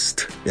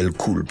catalyst, el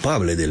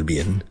culpable del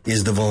bien,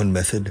 is the Vaughan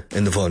method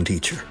and the Vaughan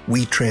teacher.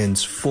 We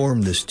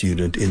transform the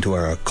student into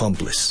our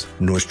accomplice,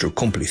 nuestro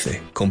cómplice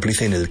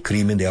en el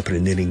crimen de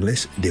aprender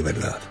inglés de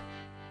verdad.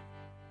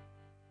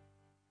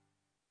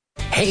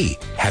 Hey,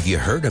 have you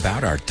heard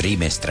about our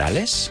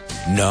trimestrales?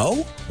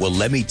 No? Well,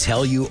 let me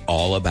tell you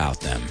all about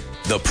them.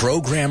 The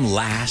program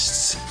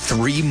lasts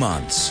 3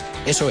 months.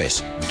 Eso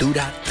es,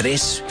 dura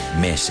 3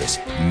 meses.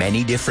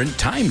 Many different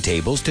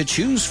timetables to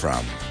choose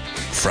from.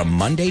 From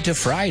Monday to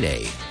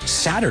Friday,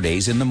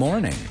 Saturdays in the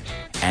morning.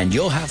 And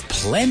you'll have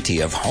plenty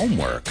of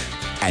homework.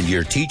 And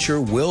your teacher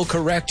will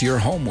correct your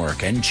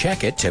homework and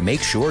check it to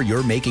make sure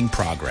you're making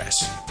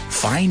progress.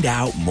 Find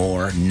out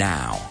more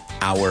now.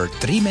 Our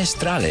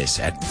trimestrales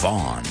at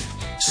Vaughan.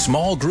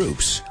 Small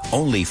groups,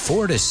 only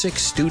 4 to 6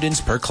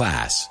 students per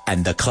class,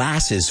 and the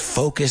class is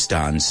focused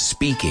on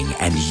speaking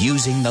and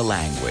using the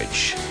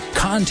language.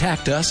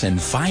 Contact us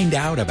and find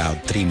out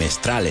about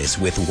trimestrales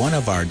with one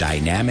of our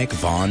dynamic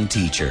Vaughan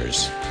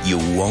teachers. You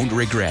won't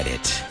regret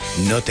it.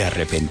 No te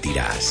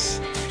arrepentirás.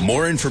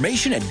 More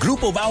information at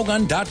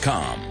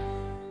grupovaughan.com.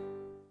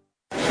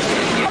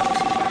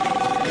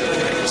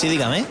 Sí,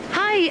 dígame.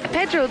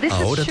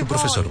 Ahora tu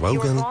profesor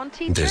Vaughan,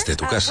 desde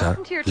tu casa,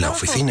 la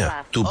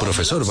oficina, tu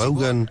profesor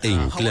Vaughan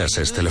en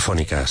clases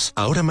telefónicas.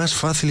 Ahora más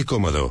fácil y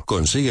cómodo.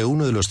 Consigue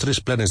uno de los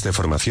 3 planes de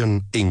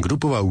formación en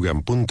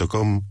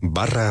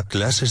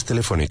grupovaughan.com/clases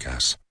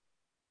telefónicas.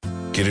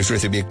 ¿Quieres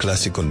recibir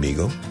clase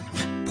conmigo?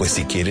 Pues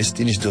si quieres,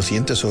 tienes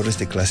 200 horas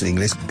de clase de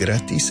inglés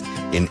gratis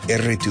en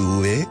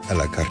RTV a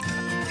la carta.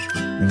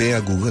 Ve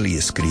a Google y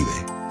escribe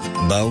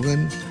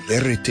Vaughan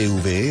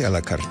RTV a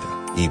la carta.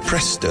 Y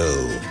presto,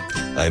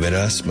 ahí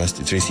verás más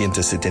de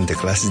 370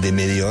 clases de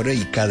media hora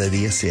y cada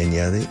día se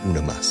añade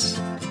una más.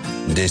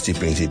 Desde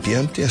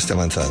principiante hasta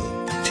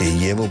avanzado, te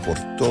llevo por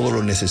todo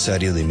lo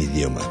necesario de mi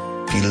idioma.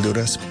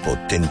 Píldoras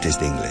potentes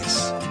de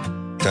inglés.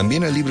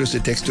 También hay libros de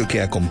texto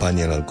que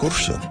acompañan al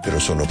curso, pero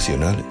son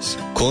opcionales.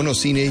 Con o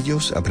sin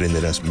ellos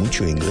aprenderás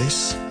mucho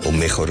inglés o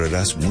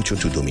mejorarás mucho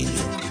tu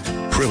dominio.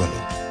 Pruébalo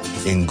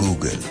en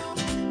Google.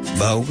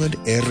 Vaughan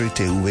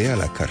RTV a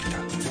la carta.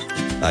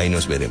 Ahí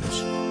nos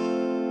veremos.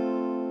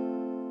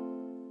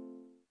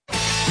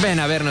 Ven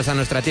a vernos a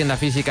nuestra tienda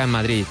física en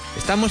Madrid.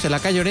 Estamos en la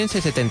calle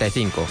Orense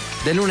 75,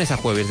 de lunes a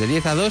jueves de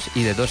 10 a 2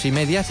 y de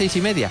 2:30 a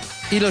 6:30.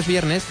 Y los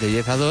viernes de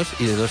 10 a 2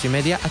 y de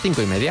 2:30 a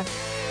 5:30.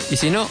 Y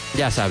si no,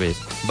 ya sabes,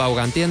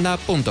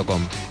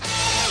 vaughantienda.com.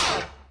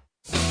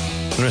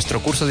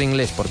 Nuestro curso de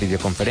inglés por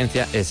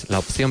videoconferencia es la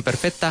opción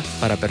perfecta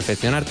para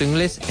perfeccionar tu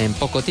inglés en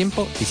poco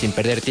tiempo y sin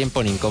perder tiempo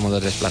en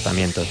incómodos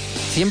desplazamientos.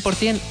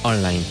 100%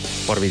 online,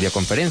 por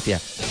videoconferencia,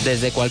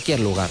 desde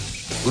cualquier lugar.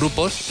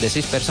 Grupos de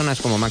 6 personas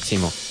como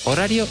máximo.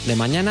 Horario de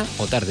mañana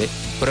o tarde.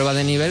 Prueba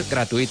de nivel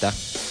gratuita.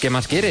 ¿Qué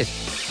más quieres?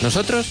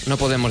 Nosotros no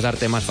podemos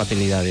darte más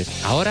facilidades.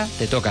 Ahora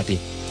te toca a ti.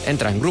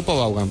 Entra en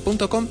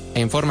grupovaughan.com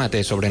e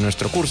infórmate sobre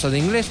nuestro curso de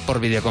inglés por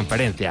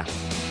videoconferencia.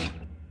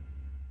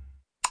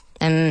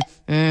 Don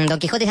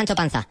Quijote y Sancho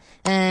Panza.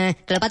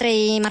 Cleopatra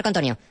y Marco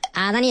Antonio.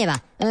 Adán y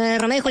Eva.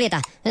 Romeo y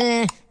Julieta.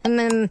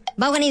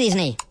 Vaughan y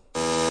Disney.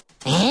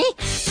 ¿Eh?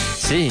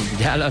 Sí,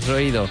 ya lo has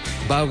oído.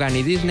 Vaughan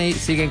y Disney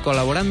siguen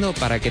colaborando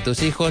para que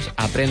tus hijos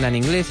aprendan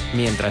inglés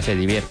mientras se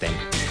divierten.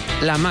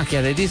 La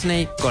magia de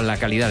Disney con la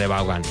calidad de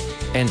Vaughan.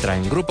 Entra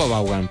en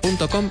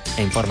grupovaughan.com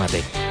e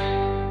infórmate.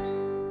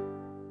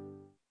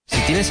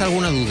 Si tienes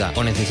alguna duda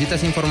o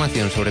necesitas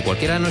información sobre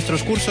cualquiera de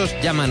nuestros cursos,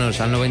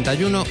 llámanos al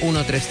 91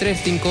 133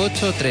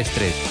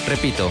 5833.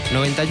 Repito,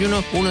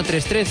 91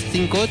 133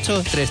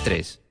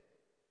 5833.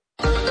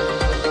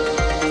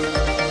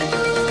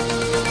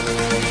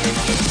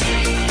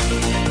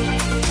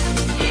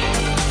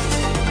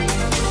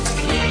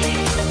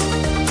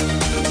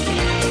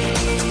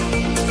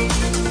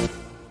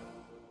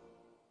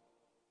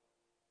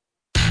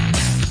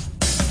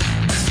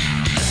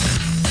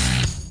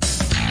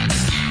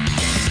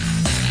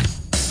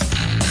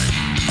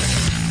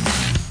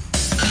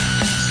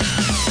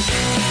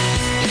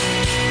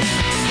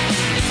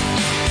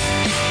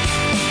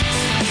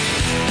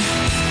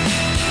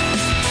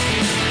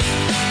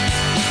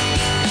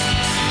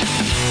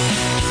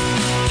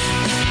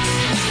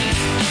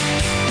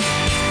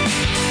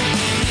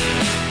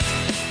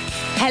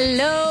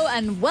 Hello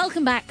and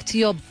welcome back to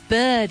your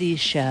birdie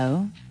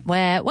show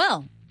where,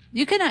 well,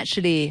 you can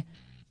actually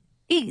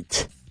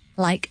eat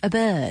like a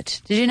bird.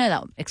 Did you know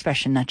that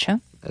expression, Nacho?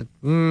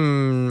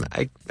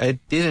 I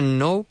didn't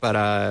know, but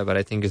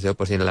I think it's the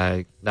opposite,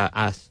 like that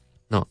as.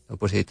 No,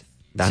 opposite.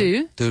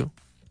 Than, to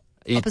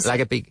eat opposite.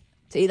 Like a pig.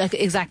 To eat like,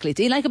 exactly.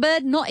 To eat like a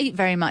bird, not eat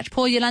very much.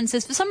 Poor Yolanda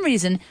says, for some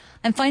reason,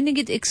 I'm finding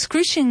it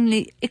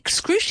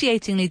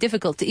excruciatingly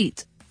difficult to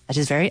eat. That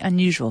is very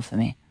unusual for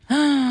me.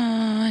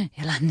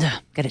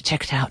 Yolanda, get it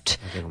checked out.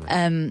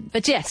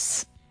 But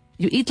yes,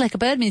 you eat like a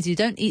bird means you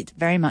don't eat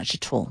very much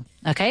at all.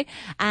 Okay?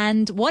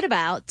 And what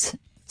about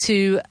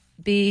to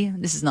be,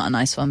 this is not a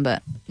nice one,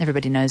 but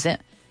everybody knows it,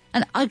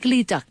 an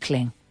ugly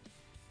duckling?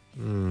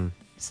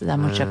 Se da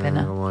mucha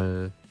pena. Como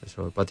el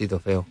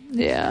patito feo.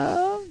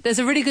 Yeah. There's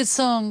a really good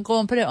song. Go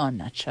on, put it on,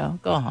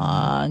 Nacho. Go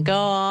on, go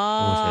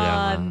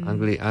on.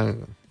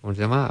 ¿Cómo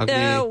se llama? Ugly.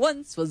 There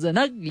once was an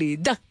ugly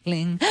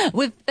duckling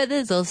with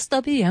feathers all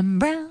stubby and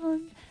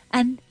brown.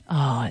 And,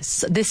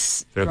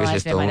 this... ¿Pero qué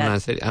es esto? ¿Una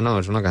serie? Ah, no,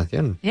 es una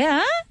canción.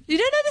 Yeah? You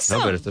don't know this song?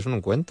 No, pero esto es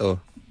un cuento.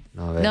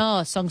 No, a ver.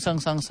 No, song.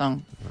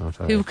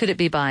 Who could it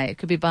be by? It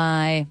could be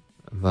by...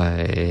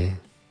 By...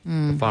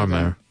 The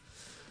Farmer.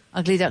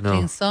 Ugly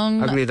Duckling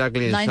Song. Ugly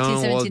Duckling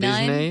Song, Walt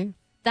Disney.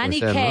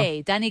 Danny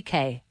Kaye. Danny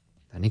Kaye.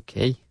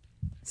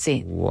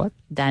 Sí. What?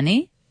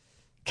 Danny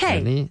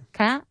Kaye.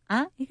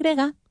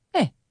 K-A-Y.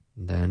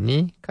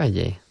 Danny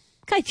Kaye.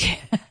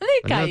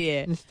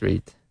 Kaye.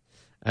 Street.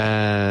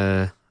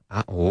 Una...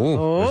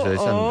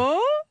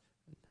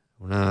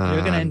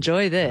 You're going to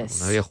enjoy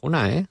this. Una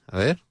viejuna, ¿eh? A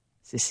ver.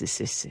 Sí.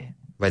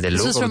 By the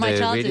look of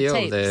the video,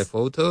 of the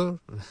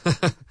photo.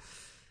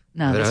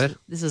 No,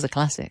 this is a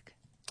classic.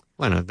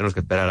 Bueno, tenemos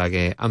que esperar a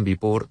que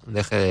Ambipur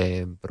deje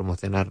de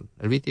promocionar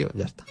el vídeo.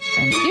 Ya está.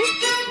 Thank you.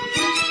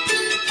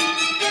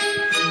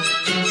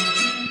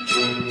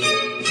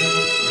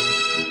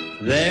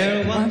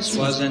 There once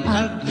was an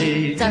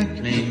ugly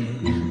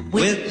duckling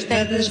with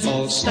feathers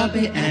all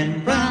stubby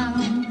and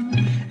brown,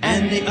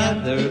 and the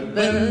other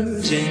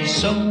birds in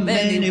so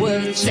many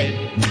words said,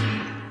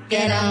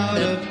 "Get out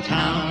of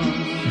town.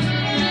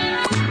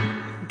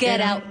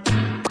 Get out.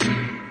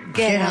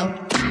 Get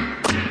out.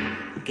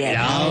 Get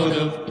out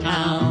of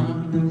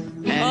town."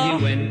 And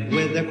he went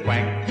with a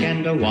quack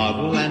and a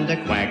waddle and a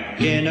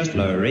quack in a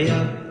flurry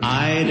of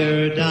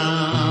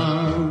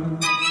eiderdown.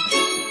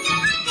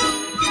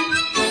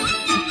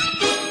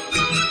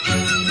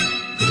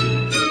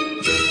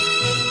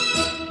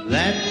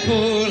 That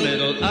poor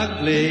little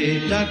ugly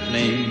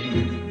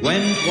duckling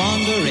went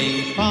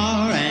wandering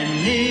far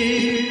and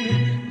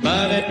near,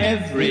 but at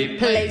every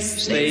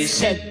place they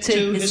said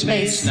to his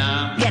face,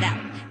 "Now get out.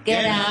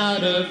 Get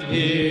out of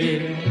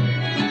here.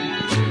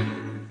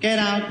 Get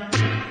out.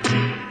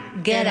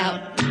 Get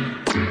out.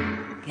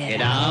 Get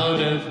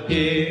out of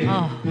here."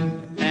 Oh.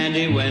 And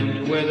he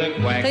went with a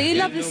quack. So you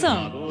love this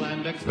song?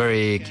 It's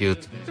very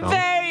cute.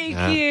 Very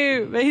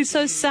cute. But he's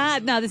so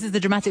sad. Now this is the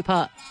dramatic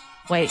part.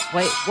 Wait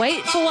for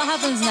what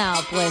happens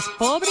now, pues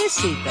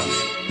pobrecito.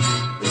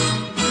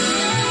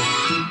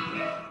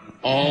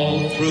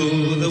 All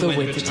through the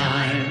winter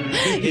time,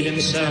 he hid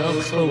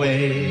himself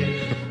away,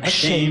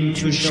 ashamed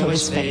to show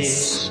his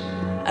face,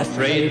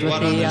 afraid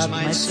what others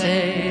might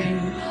say.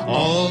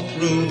 All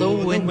through the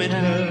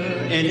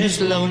winter, in his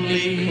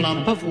lonely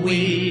clump of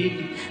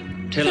weed,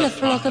 till a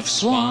flock of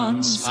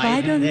swans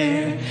spied him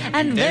there,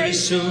 and very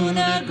soon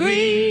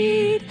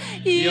agreed,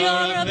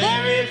 "You're a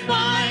very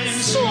fine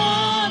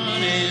swan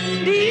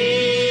indeed."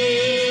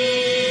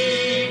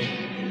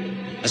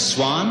 A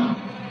swan?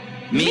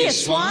 Me a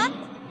swan?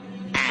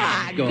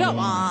 Go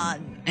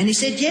on. And he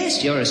said,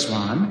 "Yes, you're a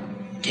swan.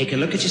 Take a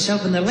look at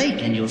yourself in the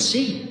lake and you'll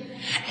see."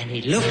 And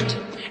he looked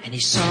and he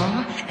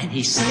saw and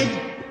he said,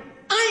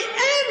 "I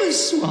am a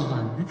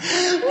swan.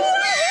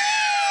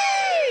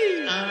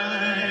 Whee!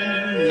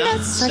 I'm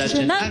not such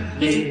an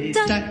ugly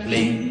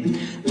duckling,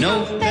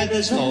 no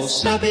feathers all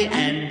stubby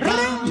and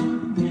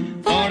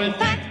brown. For in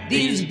fact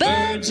these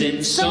birds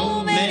in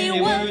so many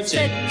words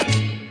said,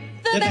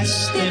 the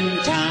best in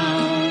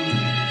town.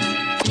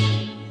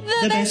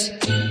 The best.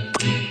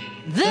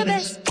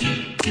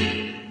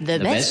 The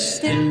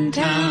best in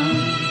town.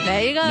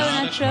 There you go,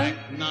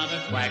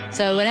 Nacho.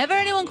 So whenever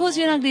anyone calls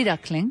you an ugly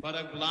duckling,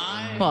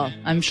 well,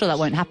 I'm sure that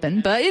won't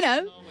happen, but,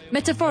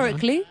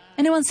 metaphorically,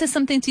 anyone says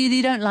something to you that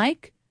you don't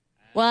like,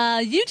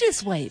 well, you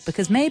just wait,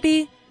 because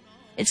maybe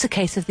it's a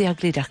case of the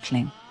ugly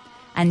duckling,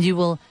 and you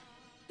will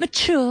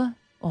mature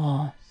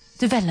or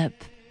develop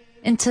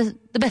into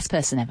the best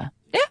person ever.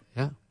 Yeah?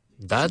 Yeah.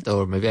 That,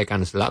 or maybe I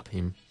can slap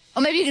him.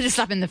 Or maybe you could just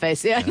slap him in the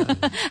face, yeah.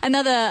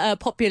 Another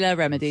popular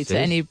remedy to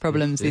any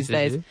problems these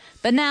days.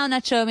 But now,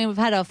 Nacho, I mean, we've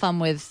had our fun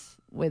with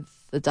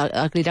the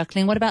ugly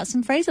duckling. What about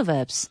some phrasal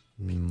verbs?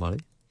 Vale.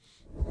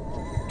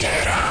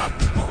 Get up.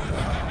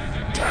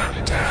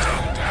 Down,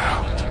 down,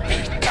 down.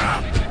 Pick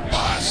up.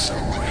 Pass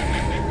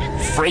away.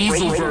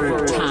 Phrasal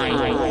verb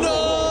time.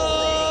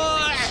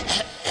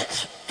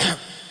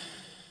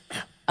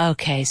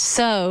 Okay,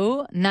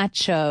 so,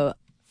 Nacho,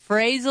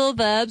 phrasal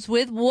verbs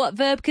with what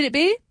verb could it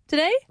be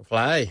today?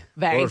 Fly.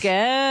 Very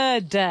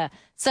good.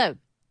 So,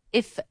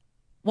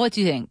 what do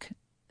you think?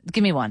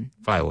 Give me one.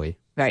 Fly away.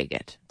 Very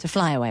good. To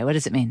fly away, what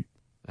does it mean?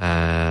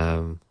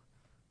 Pues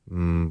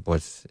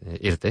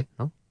irte,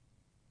 ¿no?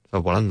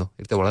 So, irte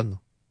volando.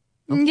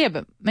 No? Yeah,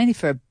 but mainly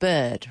for a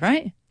bird,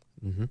 right?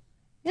 Mm-hmm.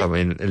 Yeah. So,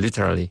 I mean,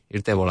 literally,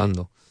 irte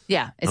volando.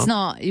 Yeah, it's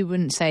not, you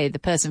wouldn't say the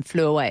person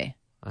flew away.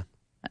 Pero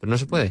no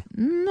se puede.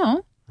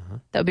 No.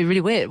 That would be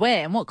really weird.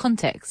 Where? In what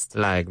context?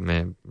 Like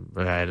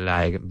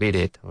beat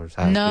it or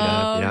something.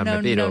 No.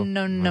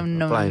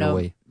 Flying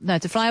away. No,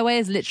 to fly away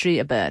is literally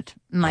a bird.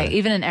 Like,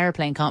 even an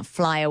airplane can't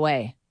fly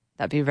away.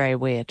 That'd be very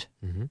weird.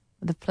 Mm-hmm.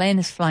 The plane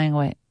is flying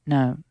away.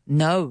 No.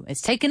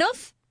 It's taking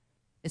off.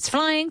 It's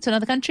flying to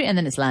another country and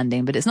then it's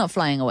landing, but it's not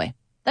flying away.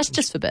 That's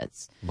just for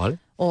birds. Vale.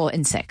 Or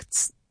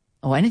insects.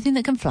 Or anything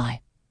that can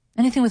fly.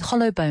 Anything with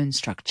hollow bone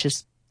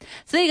structures.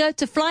 So there you go.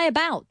 To fly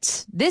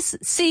about. This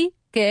sí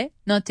que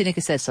no tiene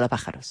que ser solo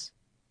pájaros.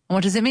 And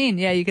what does it mean?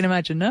 Yeah, you can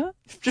imagine, no?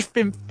 Just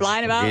been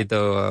flying about.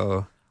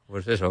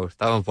 Pues eso,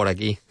 estaban por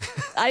aquí.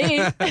 Ahí.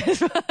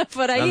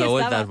 Por ahí dando estaban.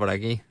 vueltas por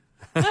aquí.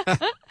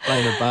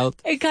 Flying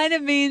about. It kind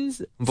of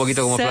means un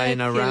poquito como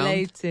flying around.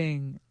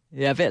 Circulating.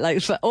 Yeah, a bit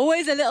like,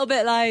 always a little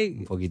bit like.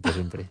 Un poquito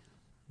siempre.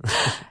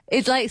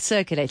 It's like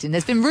circulating.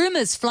 There's been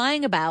rumors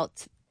flying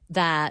about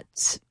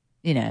that,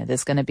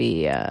 there's going to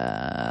be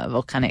a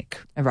volcanic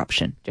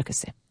eruption, yo que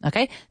sé.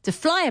 Okay? To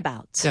fly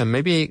about. Yeah,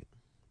 maybe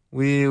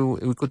we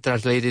could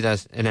translate it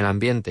as en el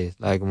ambiente,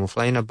 like como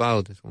flying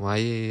about, como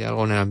hay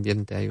algo en el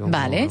ambiente. Hay como,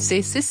 vale,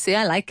 sí,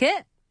 I like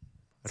it.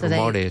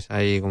 Rumores,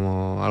 hay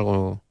como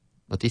algo,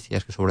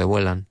 noticias que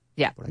sobrevuelan.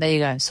 Yeah, there you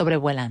go,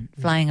 sobrevuelan,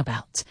 flying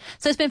about.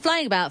 So it's been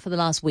flying about for the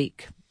last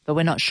week, but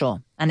we're not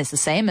sure. And it's the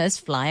same as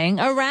flying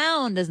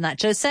around, as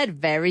Nacho said.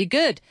 Very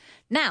good.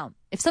 Now,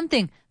 if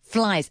something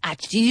flies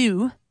at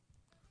you,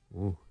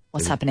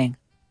 what's happening?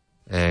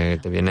 Te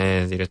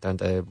viene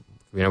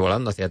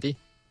volando hacia ti.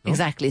 No?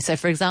 Exactly. So,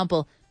 for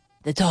example,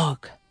 the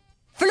dog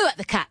flew at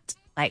the cat,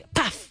 like,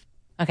 puff.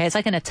 Okay, it's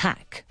like an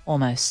attack,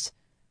 almost.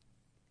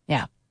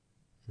 Yeah.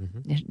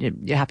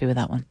 Mm-hmm. You're happy with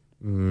that one?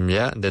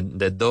 Yeah,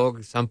 the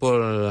dog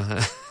sample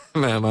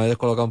me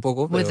descoloca un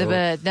poco. With the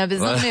bird. No, but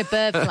it's not going to be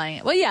a bird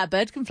flying. Well, yeah, a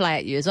bird can fly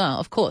at you as well,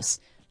 of course.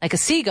 Like a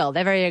seagull,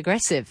 they're very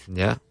aggressive.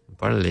 Yeah,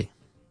 apparently.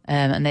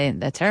 And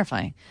they're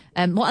terrifying.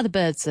 What other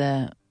birds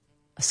are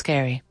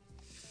scary?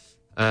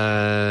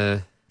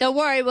 Don't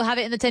worry, we'll have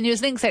it in the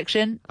tenuous link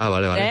section.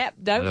 Vale. Yep,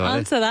 don't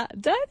answer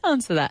that. Don't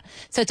answer that.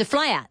 So to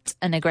fly at,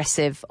 an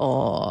aggressive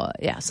or,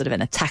 sort of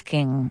an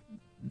attacking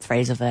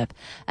phrasal verb.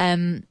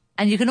 And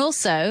you can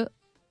also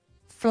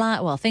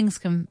fly,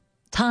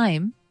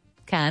 time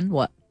can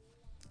what?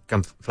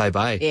 Can fly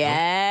by.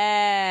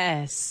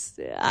 Yes.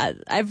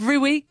 Every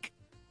week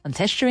on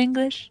Test Your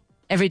English.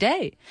 Every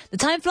day. The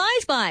time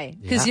flies by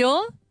because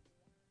you're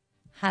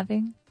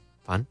having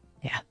fun.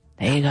 Yeah,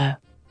 there you go.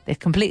 The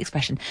complete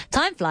expression.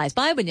 Time flies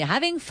by when you're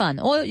having fun.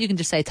 Or you can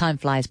just say time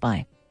flies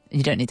by.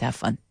 You don't need to have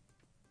fun.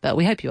 But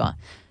we hope you are.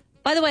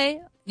 By the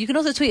way, you can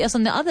also tweet us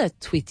on the other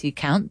tweety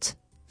account,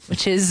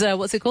 which is,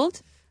 what's it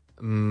called?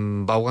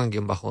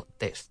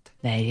 Vaughan_test.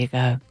 There you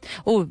go.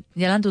 Oh,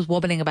 Yolanda's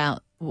waddling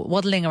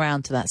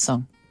around to that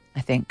song,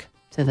 I think.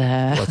 To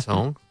the... What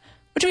song?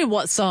 What do you mean,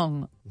 what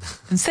song?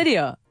 En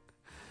serio?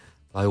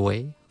 Fly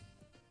Away?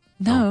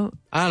 No.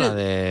 La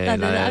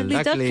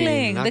Ugly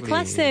Duckling, the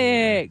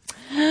classic.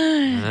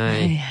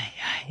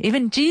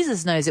 Even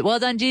Jesus knows it. Well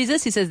done,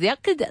 Jesus. He says the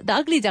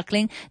Ugly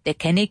Duckling,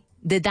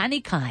 the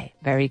Danny Kai.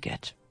 Very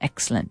good.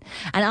 Excellent.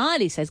 And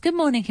Ali says, good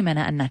morning,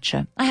 Jimena and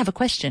Nacho. I have a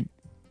question.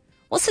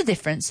 What's the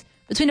difference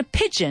between a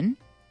pigeon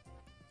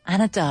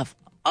and a dove?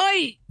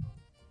 Ay!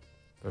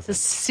 So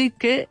sí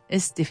que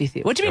es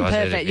difícil. What do you mean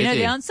perfect? You know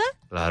the answer?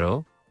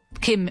 Claro.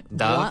 Kim,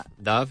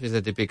 dove is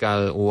the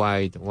typical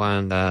white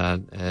one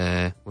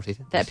that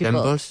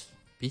resembles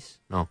peace.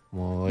 No,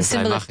 the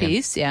symbol of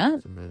peace, yeah.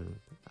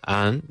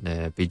 And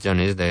the pigeon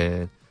is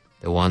the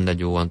one that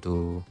you want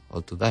to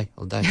die.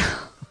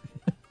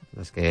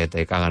 Las que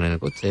te cagan en el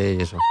coche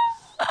y eso.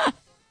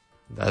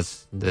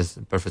 That's the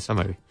perfect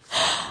summary.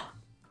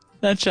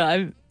 That's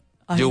right.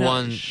 You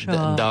want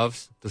the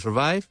doves to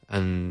survive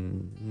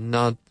and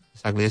not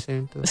exactly the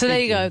same. So there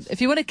you go.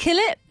 If you want to kill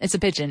it, it's a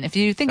pigeon. If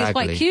you think it's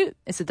quite Exactly. cute,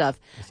 it's a dove.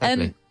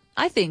 Exactly.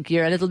 I think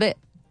you're a little bit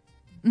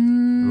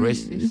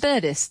Racist.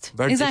 birdist.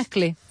 Birdist.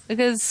 Exactly.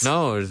 Because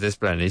No, es de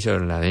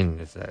explanation, Lavín.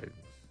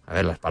 A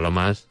ver, las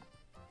palomas,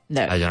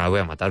 no, yo no las voy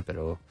a matar,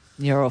 pero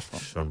you're awful.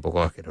 son un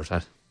poco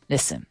asquerosas.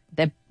 Listen,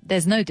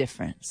 there's no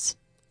difference.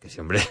 Que sí,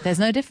 hombre. There's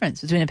no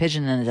difference between a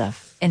pigeon and a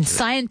dove. In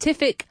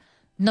scientific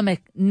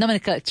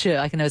nomenclature,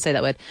 I can never say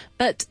that word,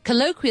 but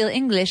colloquial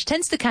English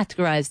tends to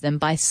categorize them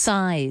by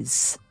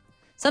size.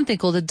 Something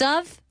called a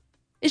dove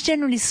is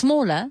generally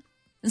smaller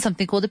than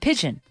something called a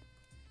pigeon.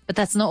 But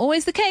that's not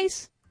always the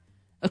case.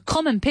 A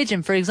common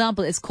pigeon, for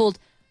example, is called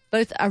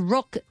both a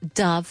rock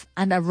dove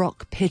and a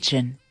rock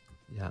pigeon.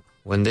 Yeah.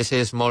 When they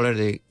say smaller,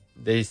 they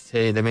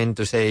mean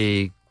to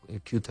say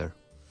cuter.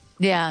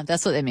 Yeah,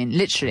 that's what they mean,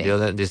 literally. The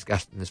other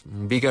disgusting.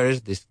 Bigger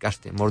is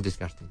disgusting, more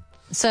disgusting.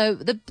 So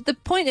the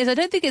point is, I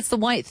don't think it's the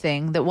white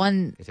thing that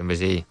one... Que siempre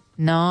sí.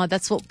 No,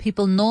 that's what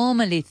people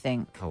normally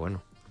think. Ah,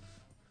 bueno.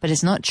 But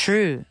it's not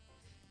true.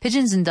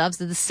 Pigeons and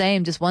doves are the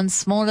same, just one's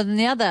smaller than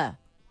the other.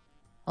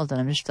 Hold on,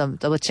 I'm just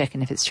double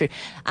checking if it's true.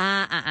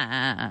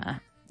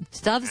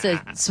 Doves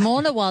are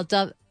smaller, while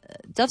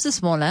doves are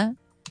smaller,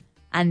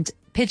 and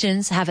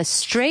pigeons have a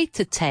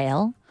straighter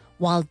tail,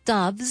 while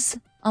doves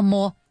are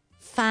more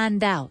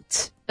fanned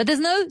out. But there's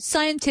no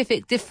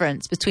scientific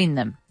difference between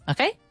them,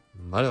 okay?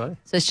 Vale, vale.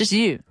 So it's just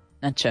you,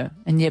 Nacho,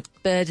 and your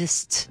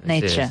birdist Sí,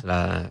 nature. es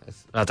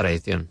la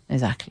tradición.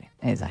 Exactly.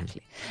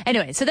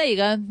 Anyway, so there you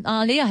go,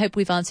 Ali. I hope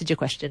we've answered your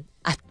question.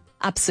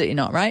 Absolutely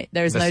not, right?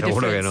 There is no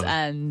Seguro que difference, no.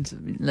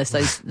 and lo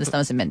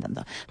estamos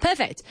inventando.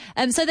 Perfect.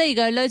 So there you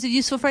go. Loads of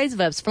useful phrasal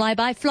verbs. Fly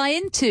by, fly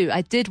into.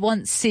 I did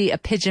once see a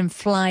pigeon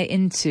fly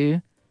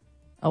into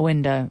a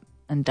window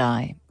and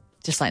die,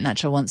 just like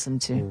Nacho wants them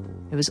to.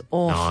 It was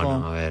awful.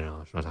 No, a ver,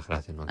 no, es una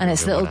exageración. No And creo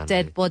its que little muera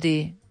dead nadie.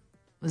 body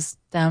was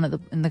down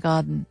in the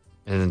garden.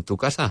 ¿En tu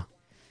casa?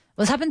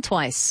 Well, it's happened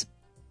twice.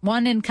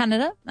 One in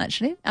Canada,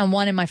 actually, and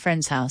one in my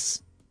friend's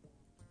house.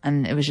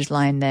 And it was just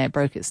lying there, it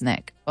broke its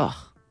neck.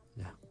 Oh.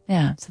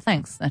 Yeah, so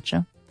thanks,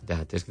 Nacho. Ya,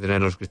 tienes que tener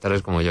los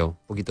cristales como yo,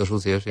 un poquito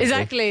sucios. siempre.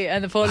 Exactly,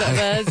 and the poor little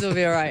birds will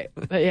be all right.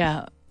 But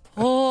yeah,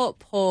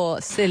 poor,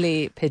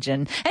 silly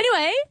pigeon.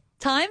 Anyway,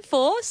 time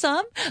for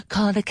some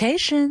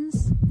collocations.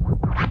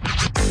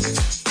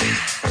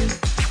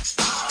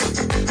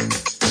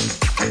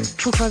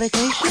 Cool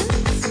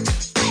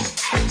collocations?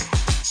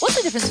 What's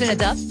the difference between a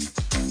dove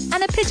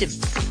and a pigeon?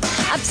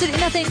 Absolutely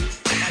nothing.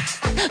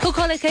 Cool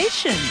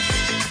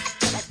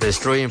collocations.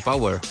 Destroying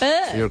power.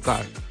 Birds. Your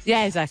car.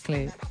 Yeah,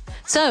 exactly.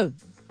 So,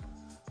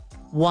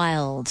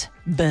 wild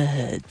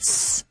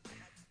birds.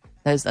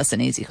 That's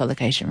an easy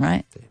collocation,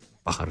 right? Sí,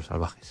 pájaros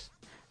salvajes.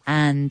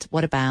 And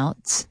what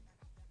about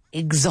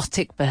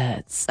exotic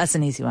birds? That's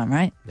an easy one,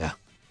 right? Ya,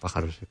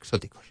 pájaros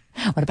exóticos.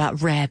 What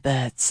about rare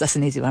birds? That's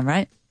an easy one,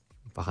 right?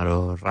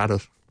 Pájaros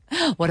raros.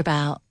 What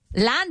about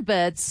land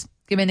birds?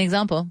 Give me an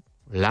example.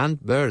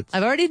 Land birds.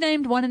 I've already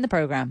named one in the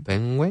program.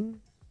 Penguin?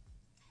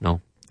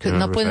 No.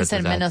 No pueden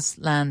ser menos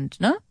land,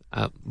 no?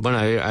 Bueno,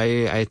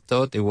 I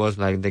thought it was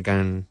like they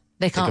can't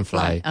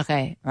fly.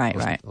 Okay,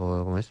 right.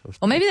 O, ¿cómo es?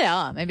 Or maybe they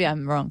are. Maybe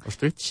I'm wrong.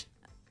 Ostrich?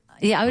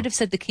 Yeah, I would have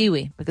said the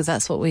kiwi because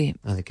that's what we...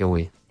 Ah, de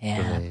kiwi.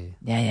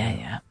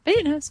 Yeah. But,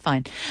 it's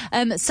fine.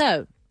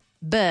 So,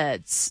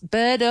 birds.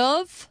 Bird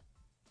of...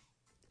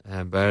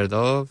 Bird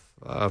of...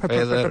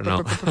 feather... No.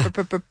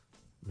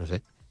 No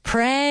sé.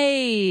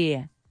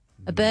 Prey.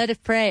 A bird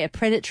of prey. A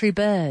predatory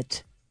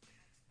bird.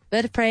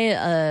 Bird of prey...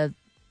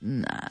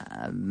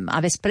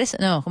 aves presa.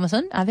 No, ¿cómo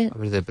son? Aves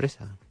de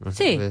presa. No sé,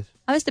 Sí,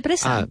 aves de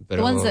presa.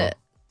 pero The ones that...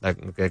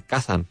 que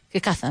cazan. Que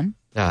cazan.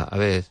 Ya,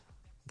 aves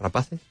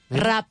rapaces.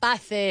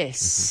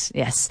 Rapaces.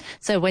 Yes.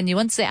 So when you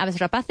want to say aves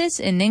rapaces,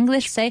 in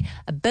English, say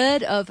a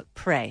bird of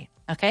prey.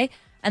 Okay?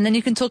 And then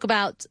you can talk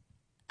about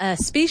a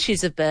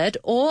species of bird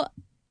or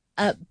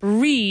a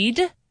breed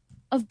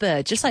of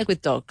bird, just like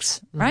with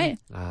dogs, right?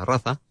 La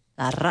raza.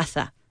 La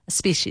raza. A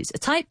species. A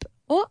type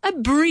or a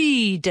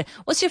breed.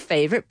 What's your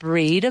favorite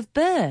breed of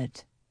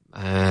bird?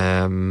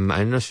 I'm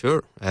not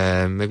sure.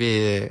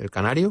 Maybe el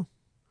canario?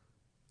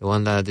 The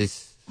one that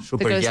is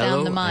super That goes down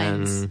yellow. the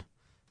mines. And,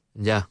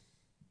 yeah.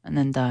 And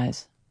then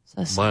dies.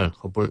 So sad.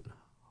 Well,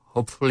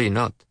 hopefully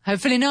not.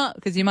 Hopefully not,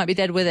 because you might be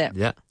dead with it.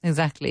 Yeah.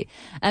 Exactly.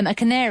 A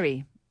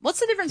canary. What's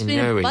the difference between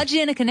a Canary.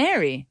 budgie and a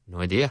canary? No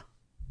idea.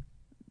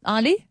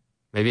 Ali?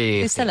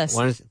 Maybe Please tell us.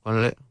 One is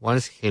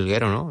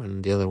jilguero, no?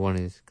 And the other one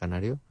is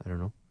canario. I don't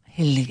know.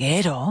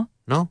 Jilguero?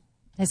 No?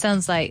 It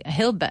sounds like a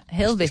hillbilly.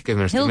 Es que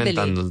me lo estoy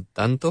inventando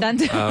tanto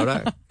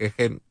ahora que es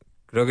que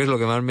creo que es lo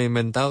que más me he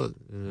inventado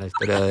en la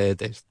historia de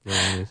texto.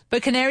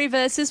 But canary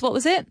versus, what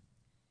was it?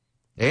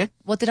 ¿Eh?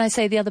 What did I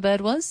say the other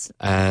bird was?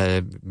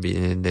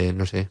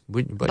 No sé.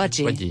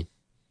 Budgie.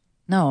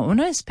 No,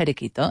 uno es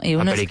periquito y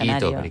uno es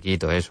canario.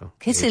 Periquito, eso.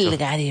 ¿Qué es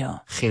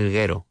jilgario?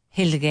 Jilguero.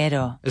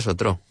 Jilguero. Es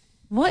otro.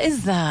 What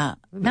is that?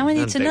 Now I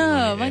need to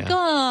know. ni My idea.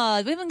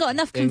 God, we haven't got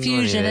enough Tengo ni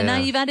confusion and now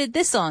idea. you've added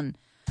this on.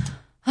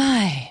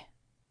 Ay.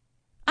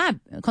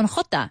 Con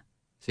J.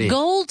 Sí.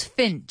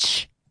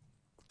 Goldfinch.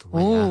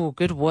 Oh,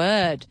 good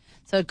word.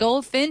 So a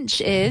goldfinch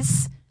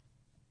is...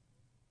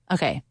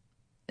 Okay.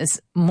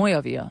 It's muy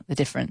obvio, the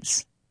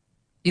difference.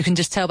 You can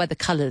just tell by the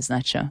colours,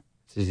 Nacho.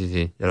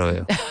 Sí, ya lo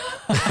veo.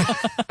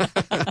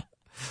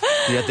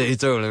 Ya te he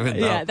dicho que lo he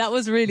inventado. Yeah, that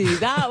was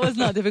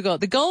not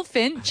difficult. The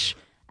goldfinch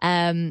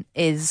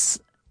is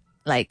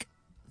like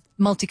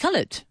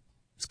multicoloured.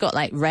 It's got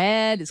like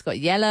red, it's got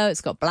yellow,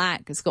 it's got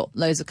black, it's got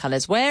loads of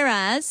colours.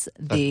 Whereas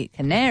the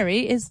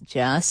canary is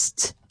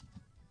just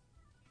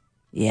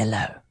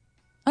yellow.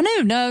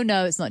 Oh,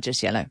 no, it's not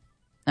just yellow.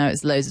 No,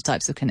 it's loads of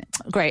types of canary.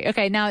 Great,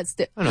 okay, now it's...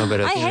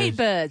 Pero I hate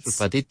birds. Sus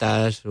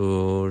patitas,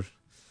 no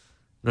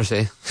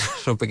sé,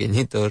 son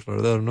pequeñitos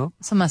los dos, ¿no?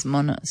 Son más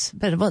monos.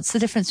 But what's the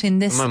difference between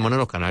this... Son más monos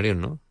los canarios,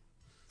 ¿no?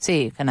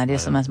 Sí,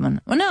 canarios son más monos.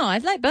 Well, no, I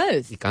like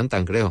both. Y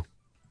cantan, creo.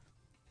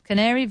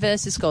 Canary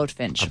versus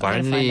goldfinch.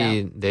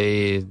 Apparently,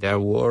 they are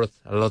worth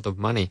a lot of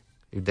money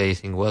if they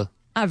sing well.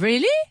 Ah,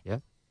 really? Yeah.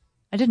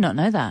 I did not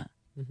know that.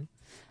 Mm-hmm.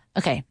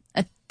 Okay,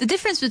 the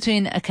difference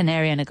between a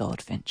canary and a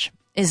goldfinch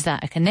is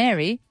that a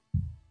canary...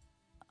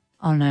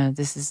 Oh, no,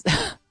 this is...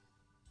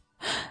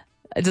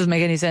 It doesn't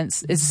make any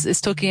sense.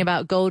 It's talking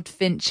about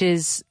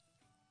goldfinches.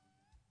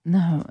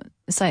 No,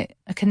 it's like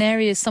a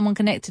canary is someone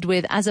connected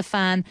with as a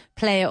fan,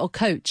 player, or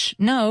coach.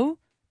 No,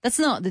 that's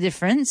not the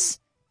difference.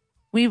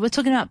 We were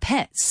talking about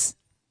pets.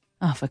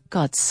 Oh, for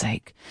God's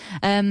sake.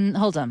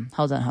 Hold on.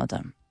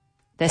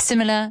 They're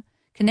similar.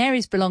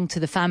 Canaries belong to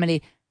the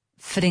family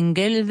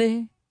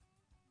Fringillidae.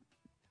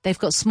 They've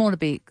got smaller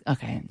beak.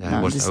 Okay, yeah,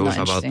 I was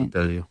about to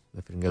tell you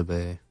the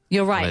Fringillidae.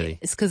 You're right. Already.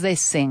 It's because they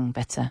sing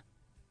better.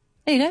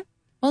 There you go.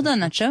 Well done,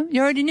 Nacho.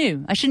 You already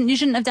knew. You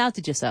shouldn't have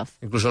doubted yourself.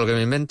 Incluso lo que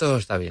me invento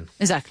está bien.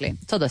 Exactly.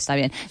 Todo está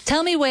bien.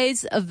 Tell me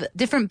ways of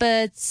different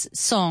birds'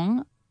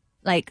 song,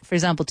 like, for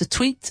example, to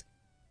tweet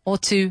or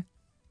to...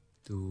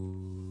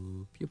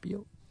 To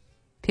pio-pio.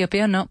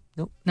 Pio-pio, no.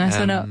 No. No,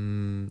 eso no.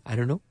 I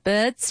don't know.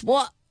 Birds,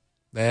 what?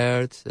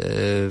 Birds...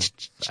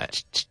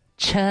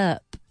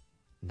 Chirp.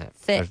 No,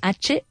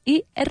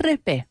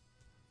 C-H-I-R-P.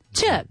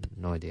 Chirp.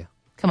 No idea.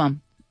 Come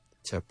on.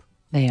 Chirp.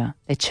 They are.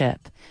 They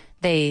chirp.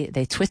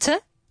 They Twitter.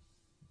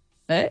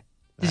 Eh?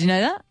 Did you know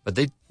that? But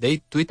they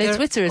Twitter? They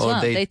Twitter as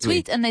well. They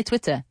tweet and they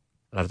Twitter.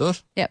 ¿Las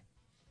dos? Yep.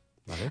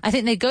 Vale. I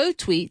think they go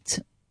tweet,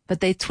 but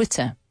they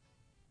Twitter.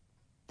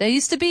 There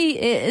used to be,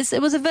 it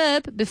was a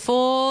verb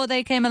before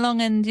they came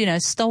along and,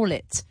 stole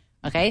it.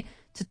 Okay?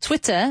 To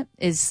Twitter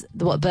is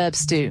what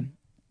verbs do.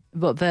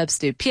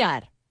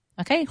 Piar.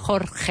 Okay?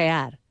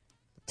 Jorgear.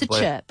 To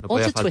chirp. No or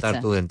podía to Twitter.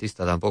 faltar tu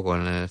dentista tampoco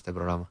en este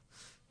programa.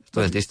 Tu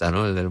dentista,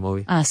 ¿no? El del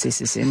móvil. Ah, sí.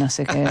 No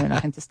sé, que la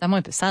gente está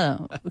muy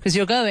pesado. Because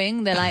you're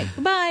going, they're like,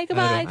 goodbye.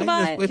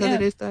 Ay, puedes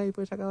hacer esta y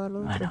puedes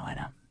acabarlo.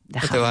 Bueno.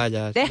 No te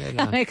vayas.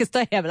 Déjame que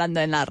estoy hablando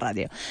en la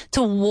radio.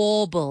 To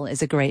warble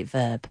is a great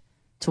verb.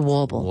 To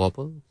warble.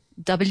 Warble?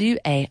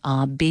 W-A-R-B-L-E.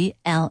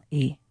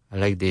 I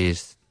like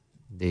this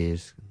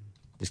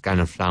kind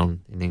of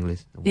sound in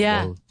English.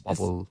 Yeah.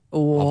 Wobble.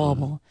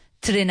 Warble.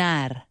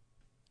 Trinar.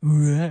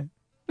 Is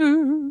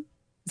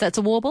that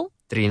to warble?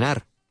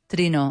 Trinar.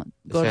 Trino.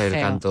 Es el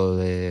canto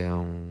de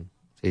un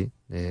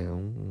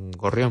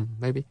gorrión,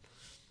 maybe.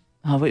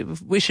 Oh,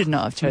 we should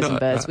not have chosen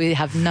birds. We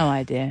have no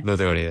idea. No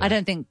tengo ni idea. I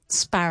don't think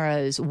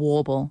sparrows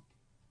warble.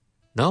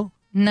 No?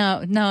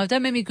 No.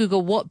 Don't make me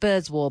Google what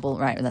birds warble.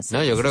 Right, that's...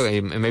 No, yo creo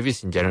que maybe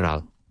it's in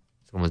general.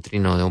 Es como el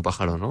trino de un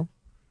pájaro, ¿no?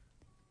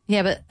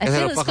 Yeah, but I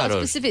feel it's got a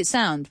specific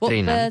sound. What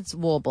trinan. Birds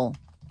warble?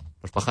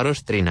 Los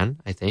pájaros trinan,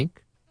 I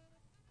think.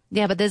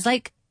 Yeah, but there's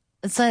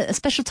it's a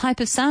special type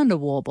of sound, a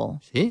warble.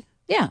 ¿Sí?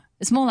 Yeah,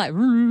 it's more like...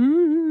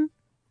 Muy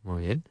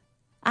bien.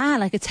 Ah,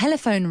 like a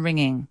telephone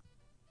ringing.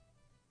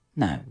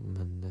 No.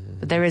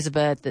 But there is a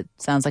bird that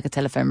sounds like a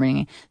telephone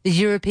ringing. The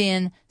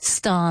European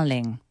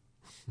starling.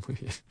 Muy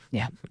bien.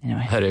 Yeah,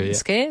 anyway. Madre mía.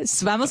 Es que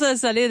vamos a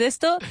salir de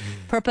esto.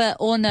 Proper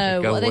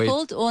orno... What are they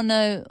called? Oh,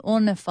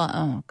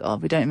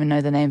 God, we don't even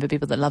know the name for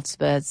people that love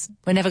birds.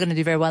 We're never going to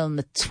do very well on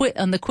the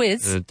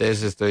quiz. El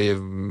test estoy...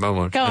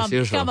 Vamos,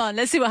 Come on,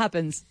 let's see what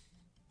happens.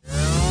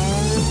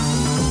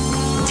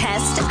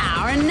 Test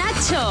our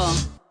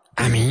Nacho.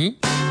 ¿A mí?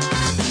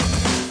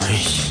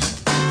 Ay.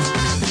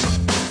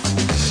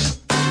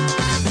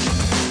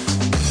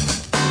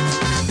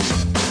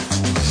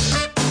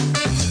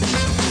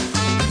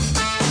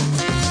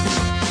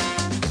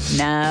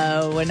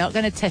 No, we're not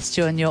going to test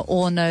you on your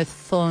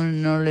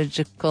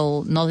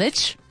ornithological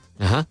knowledge.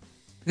 Uh-huh.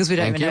 Because we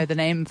don't even know the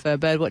name for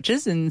bird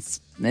watchers in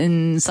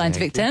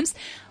scientific terms.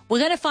 We're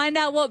going to find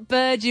out what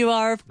bird you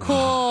are, of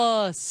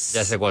course.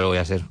 Ya sé cuál voy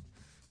a ser.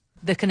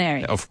 The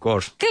canary. Of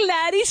course.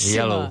 Clarísimo.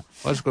 Yellow.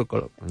 What's good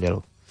color?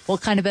 Yellow.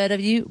 What kind of bird are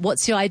you?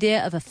 What's your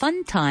idea of a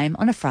fun time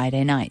on a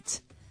Friday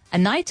night? A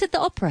night at the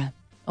opera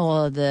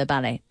or the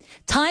ballet.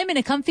 Time in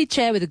a comfy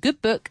chair with a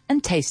good book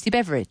and tasty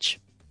beverage.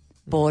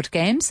 Board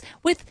games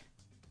with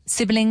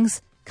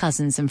siblings,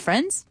 cousins and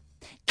friends.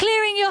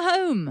 Clearing your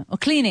home or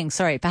cleaning,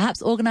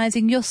 perhaps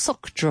organising your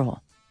sock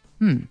drawer.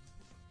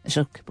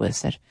 Eso que puede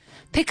ser.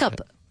 Pick up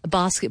a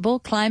basketball,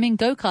 climbing,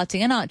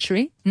 go-karting and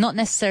archery, not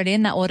necessarily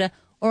in that order,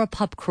 or a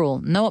pub crawl.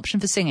 No option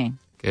for singing.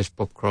 ¿Qué es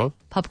pub crawl?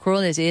 Pub crawl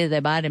is ir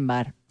de bar en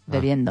bar,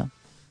 bebiendo.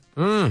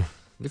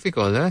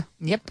 Difficult, eh?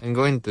 Yep. I'm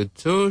going to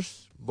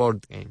choose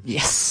board games.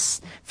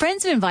 Yes.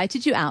 Friends have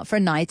invited you out for a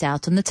night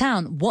out on the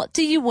town. What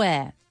do you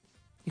wear?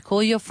 You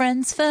call your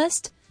friends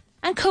first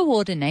and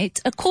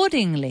coordinate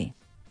accordingly.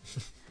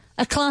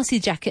 A classy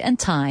jacket and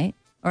tie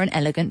or an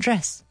elegant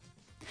dress.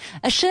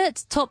 A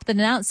shirt top that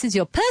announces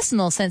your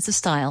personal sense of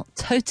style,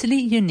 totally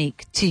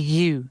unique to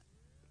you.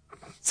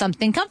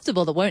 Something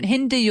comfortable that won't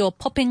hinder your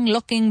popping,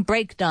 locking,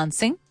 break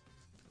dancing.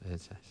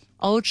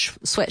 Old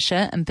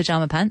sweatshirt and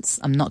pyjama pants.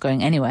 I'm not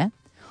going anywhere.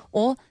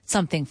 Or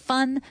something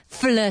fun,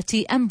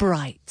 flirty and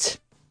bright.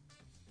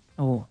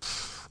 Oh.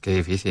 Qué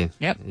difícil.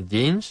 Yep.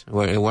 Jeans?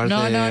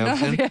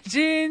 No,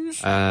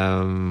 jeans.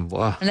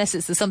 Unless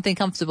it's something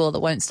comfortable that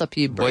won't stop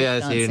you break Voy a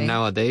decir dancing.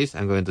 nowadays,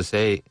 I'm going to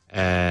say,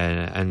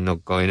 I'm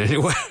not going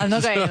anywhere. I'm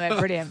not going anywhere.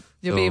 Brilliant.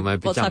 You'll be, my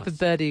what type pyjamas. of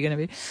bird are you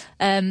going to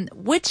be?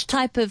 Which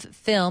type of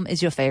film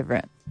is your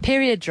favourite?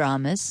 Period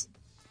dramas,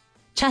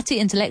 chatty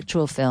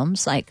intellectual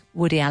films like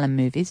Woody Allen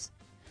movies,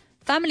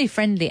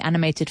 family-friendly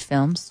animated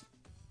films,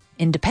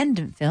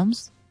 independent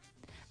films,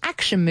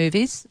 action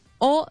movies,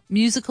 or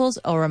musicals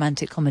or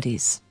romantic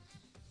comedies?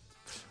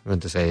 I'm going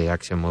to say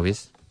action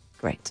movies.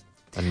 Great.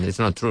 And it's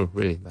not true,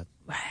 really, but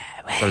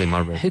it's only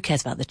Marvel. Who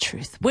cares about the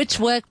truth? Which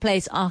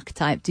workplace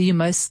archetype do you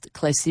most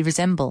closely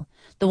resemble?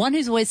 The one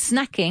who's always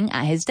snacking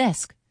at his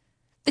desk.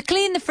 The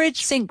clean the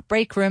fridge, sink,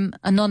 break room,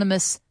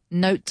 anonymous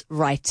note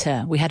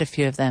writer. We had a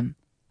few of them.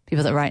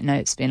 People that write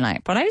notes being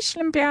like,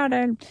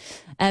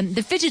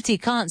 the fidgety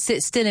can't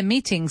sit still in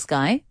meetings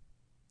guy.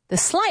 The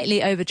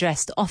slightly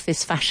overdressed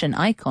office fashion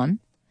icon.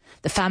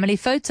 The family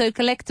photo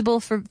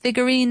collectible for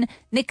figurine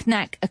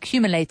knick-knack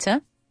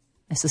accumulator.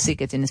 Eso sí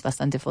que tienes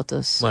bastante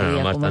fotos Bueno, ahí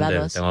no bastante,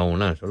 acumulados. tengo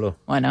una solo.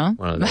 Bueno,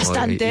 tengo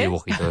bastante.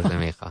 dibujitos de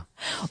mi hija.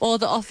 Or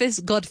the office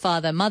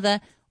godfather, mother,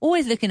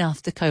 always looking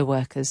after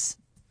co-workers.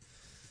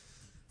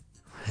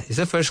 It's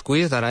the first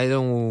quiz that I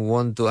don't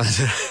want to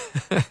answer.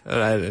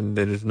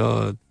 There is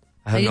no...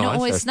 I have Are you no not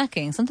always answer.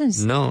 snacking?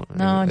 Sometimes... No,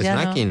 ya no.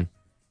 snacking.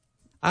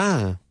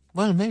 Ah,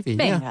 well, maybe,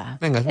 Venga,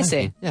 Venga, ese.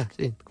 snacking. Yeah,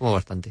 sí, como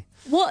bastante.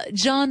 What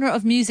genre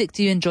of music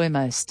do you enjoy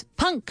most?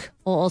 Punk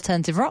or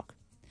alternative rock?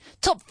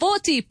 Top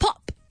 40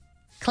 pop,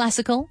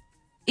 classical,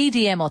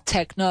 EDM or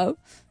techno,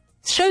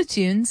 show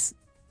tunes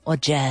or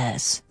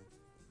jazz?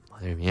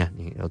 Madre mía,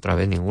 otra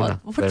vez ninguna.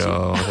 What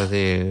Pero vamos a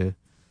decir...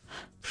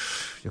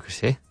 Yo qué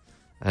sé.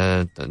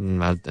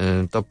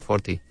 Top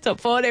 40. Top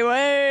 40,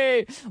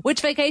 way!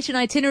 Which vacation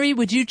itinerary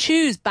would you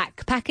choose?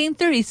 Backpacking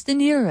through Eastern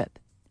Europe.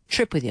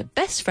 Trip with your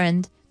best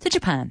friend to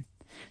Japan.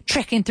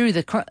 Trekking through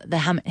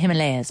the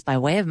Himalayas by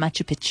way of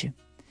Machu Picchu.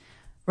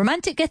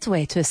 Romantic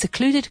getaway to a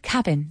secluded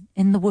cabin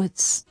in the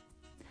woods.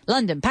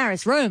 London,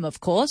 Paris, Rome, of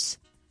course.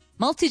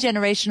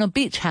 Multi-generational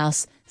beach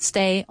house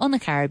stay on the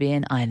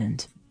Caribbean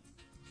island.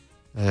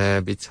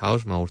 Beach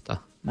House me gusta.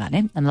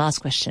 Vale. And last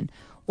question.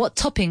 What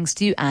toppings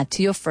do you add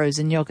to your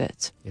frozen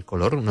yogurt? ¿Y el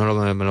color? ¿No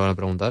me lo van a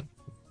preguntar?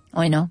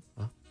 I know.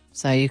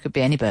 So you could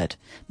be any bird.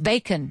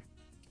 Bacon.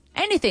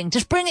 Anything.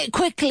 Just bring it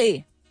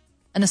quickly.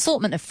 An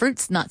assortment of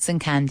fruits, nuts and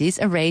candies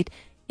arrayed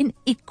in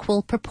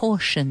equal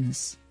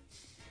proportions.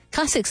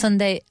 Classic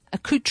Sunday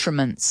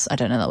accoutrements. I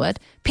don't know that word.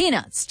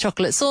 Peanuts,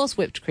 chocolate sauce,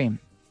 whipped cream.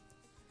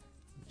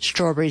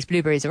 Strawberries,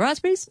 blueberries or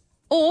raspberries.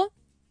 Or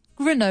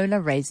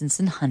granola, raisins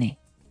and honey.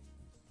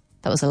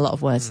 That was a lot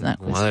of words in that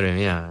quiz. Madre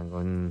mía, I'm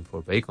going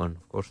for bacon,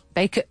 of course.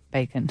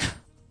 Bacon.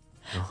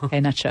 Okay,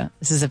 Nacho,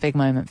 this is a big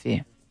moment for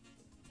you.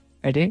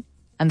 Ready?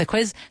 And the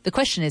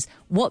question is,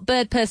 what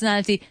bird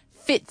personality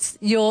fits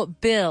your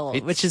bill?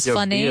 Fits which is your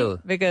funny bill.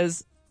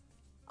 because,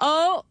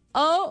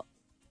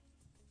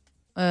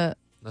 No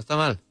está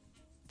mal.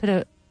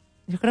 pero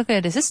yo creo que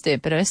eres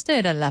pero este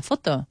era la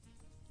foto.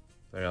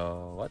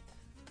 Pero, what?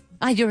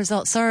 Your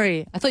result,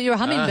 sorry. I thought you were a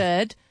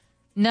hummingbird.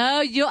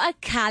 No, you're a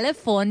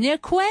California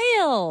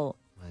quail.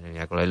 Madre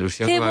mía, con la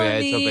ilusión que me había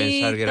hecho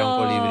pensar que era un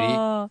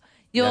colibrí.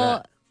 Your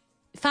Ahora-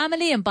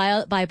 family and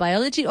by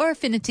biology or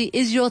affinity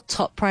is your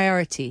top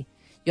priority.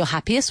 You're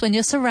happiest when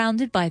you're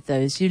surrounded by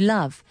those you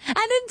love. And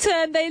in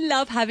turn, they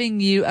love having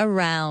you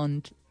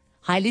around.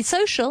 Highly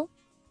social.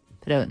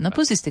 Pero no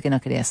pusiste que no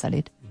querías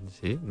salir.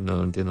 Sí,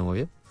 no entiendo muy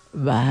bien.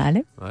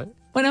 Vale. Vale.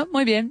 Bueno,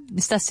 muy bien.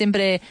 Estás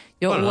siempre,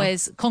 you're Bueno.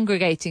 always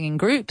congregating in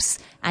groups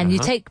and you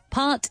take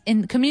part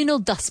in communal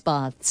dust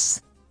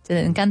baths. Te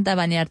encanta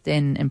bañarte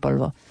en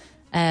polvo.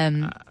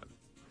 And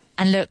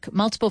look,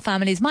 multiple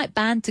families might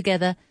band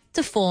together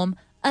to form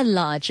a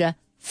larger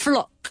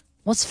flock.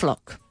 What's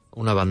flock?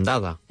 Una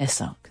bandada.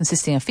 Eso.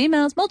 Consisting of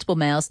females, multiple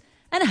males,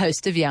 and a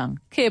host of young.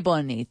 Qué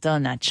bonito,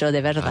 Nacho,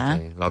 de verdad.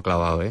 Sí, lo ha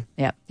clavado, ¿eh?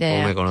 Yeah.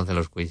 ¿Cómo me conocen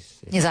los quiz?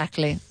 Sí.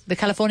 Exactly. The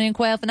Californian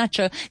quail for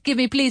Nacho. Give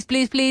me, please,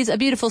 please, please, a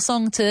beautiful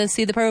song to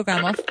see the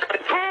program off.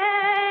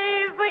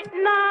 Every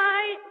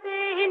night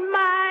in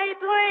my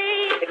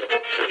dreams,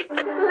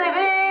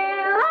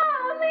 living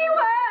on the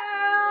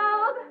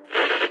world.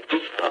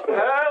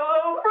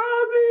 Hello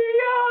from the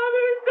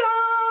other side.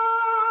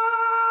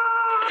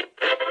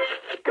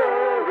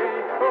 Gary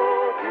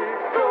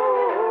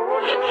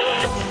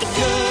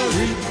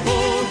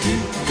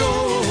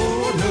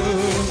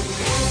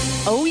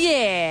Oh,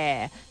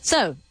 yeah.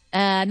 So,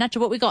 Nacho,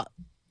 what we got?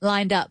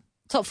 lined up.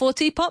 Top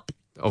 40 pop?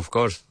 Of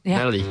course, Yeah.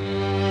 Nelly.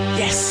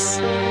 Yes.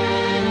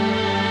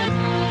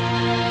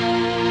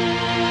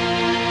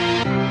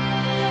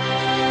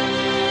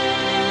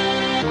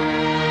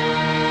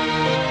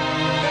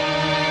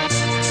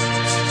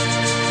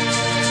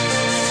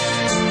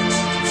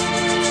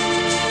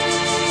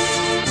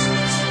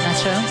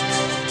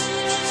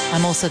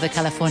 I'm also the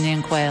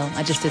Californian quail.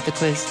 I just did the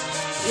quiz.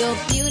 You're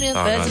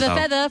beautiful. Birds of a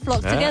feather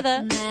flock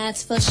together.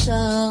 That's for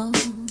sure.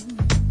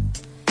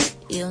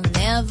 You'll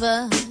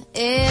never,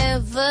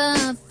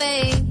 ever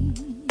fade.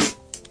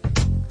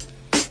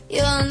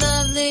 You're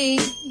lovely,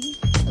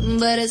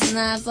 but it's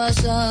not for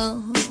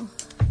sure.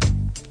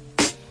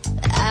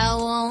 I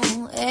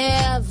won't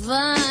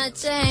ever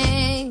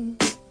change.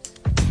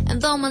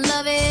 And though my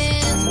love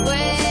is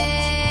great,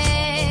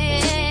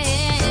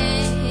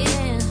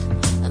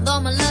 and though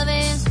my love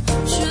is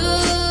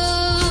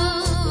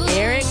true,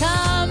 here it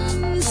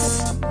comes.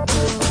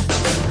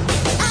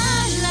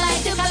 I'm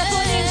like a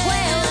Californian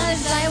quail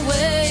as I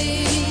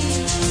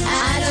wait.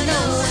 I don't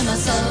know where my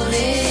soul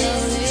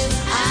is.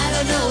 I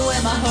don't know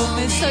where my home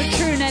is. It's so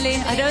true, Nelly.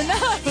 I don't know.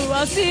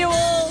 I'll see you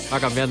all Va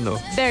cambiando.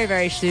 very,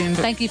 very soon.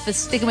 Thank you for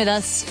sticking with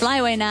us. Fly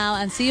away now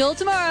and see you all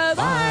tomorrow.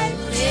 Bye.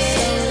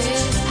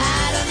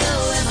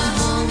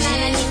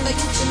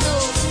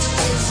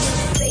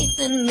 Faith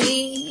in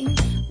me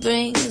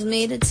brings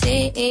me to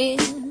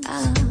tears.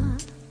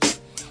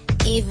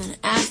 Even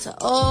after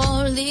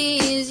all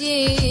these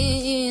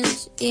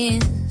years,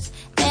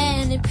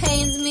 and it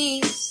pains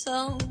me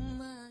so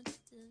much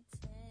to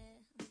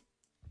tell.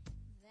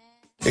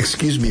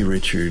 Excuse me,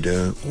 Richard,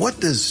 what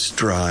does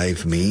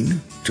strive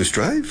mean? To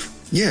strive?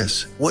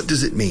 Yes. What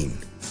does it mean?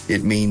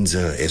 It means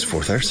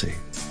esforzarse.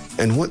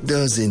 And what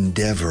does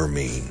endeavor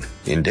mean?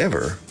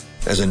 Endeavor?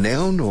 As a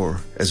noun or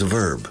as a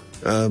verb?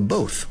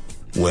 Both.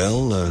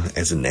 Well,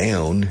 as a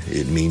noun,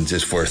 it means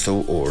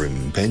esfuerzo or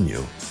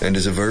empeño. And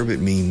as a verb, it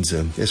means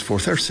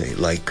esforzarse,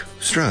 like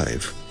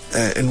strive.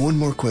 And one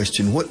more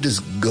question. What does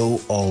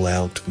go all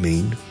out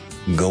mean?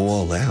 Go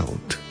all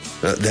out?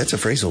 That's a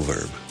phrasal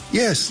verb.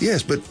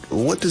 Yes, but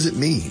what does it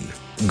mean?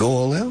 Go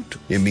all out?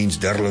 It means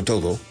darlo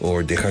todo,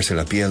 or dejarse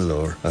la piel,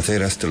 or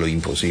hacer hasta lo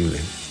imposible.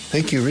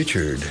 Thank you,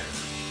 Richard.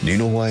 Do you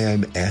know why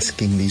I'm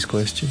asking these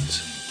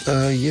questions?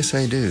 Yes,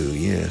 I do.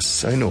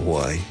 Yes, I know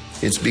why.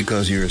 It's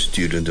because you're a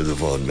student of the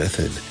Vaughan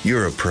method.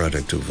 You're a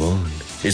product of Vaughan.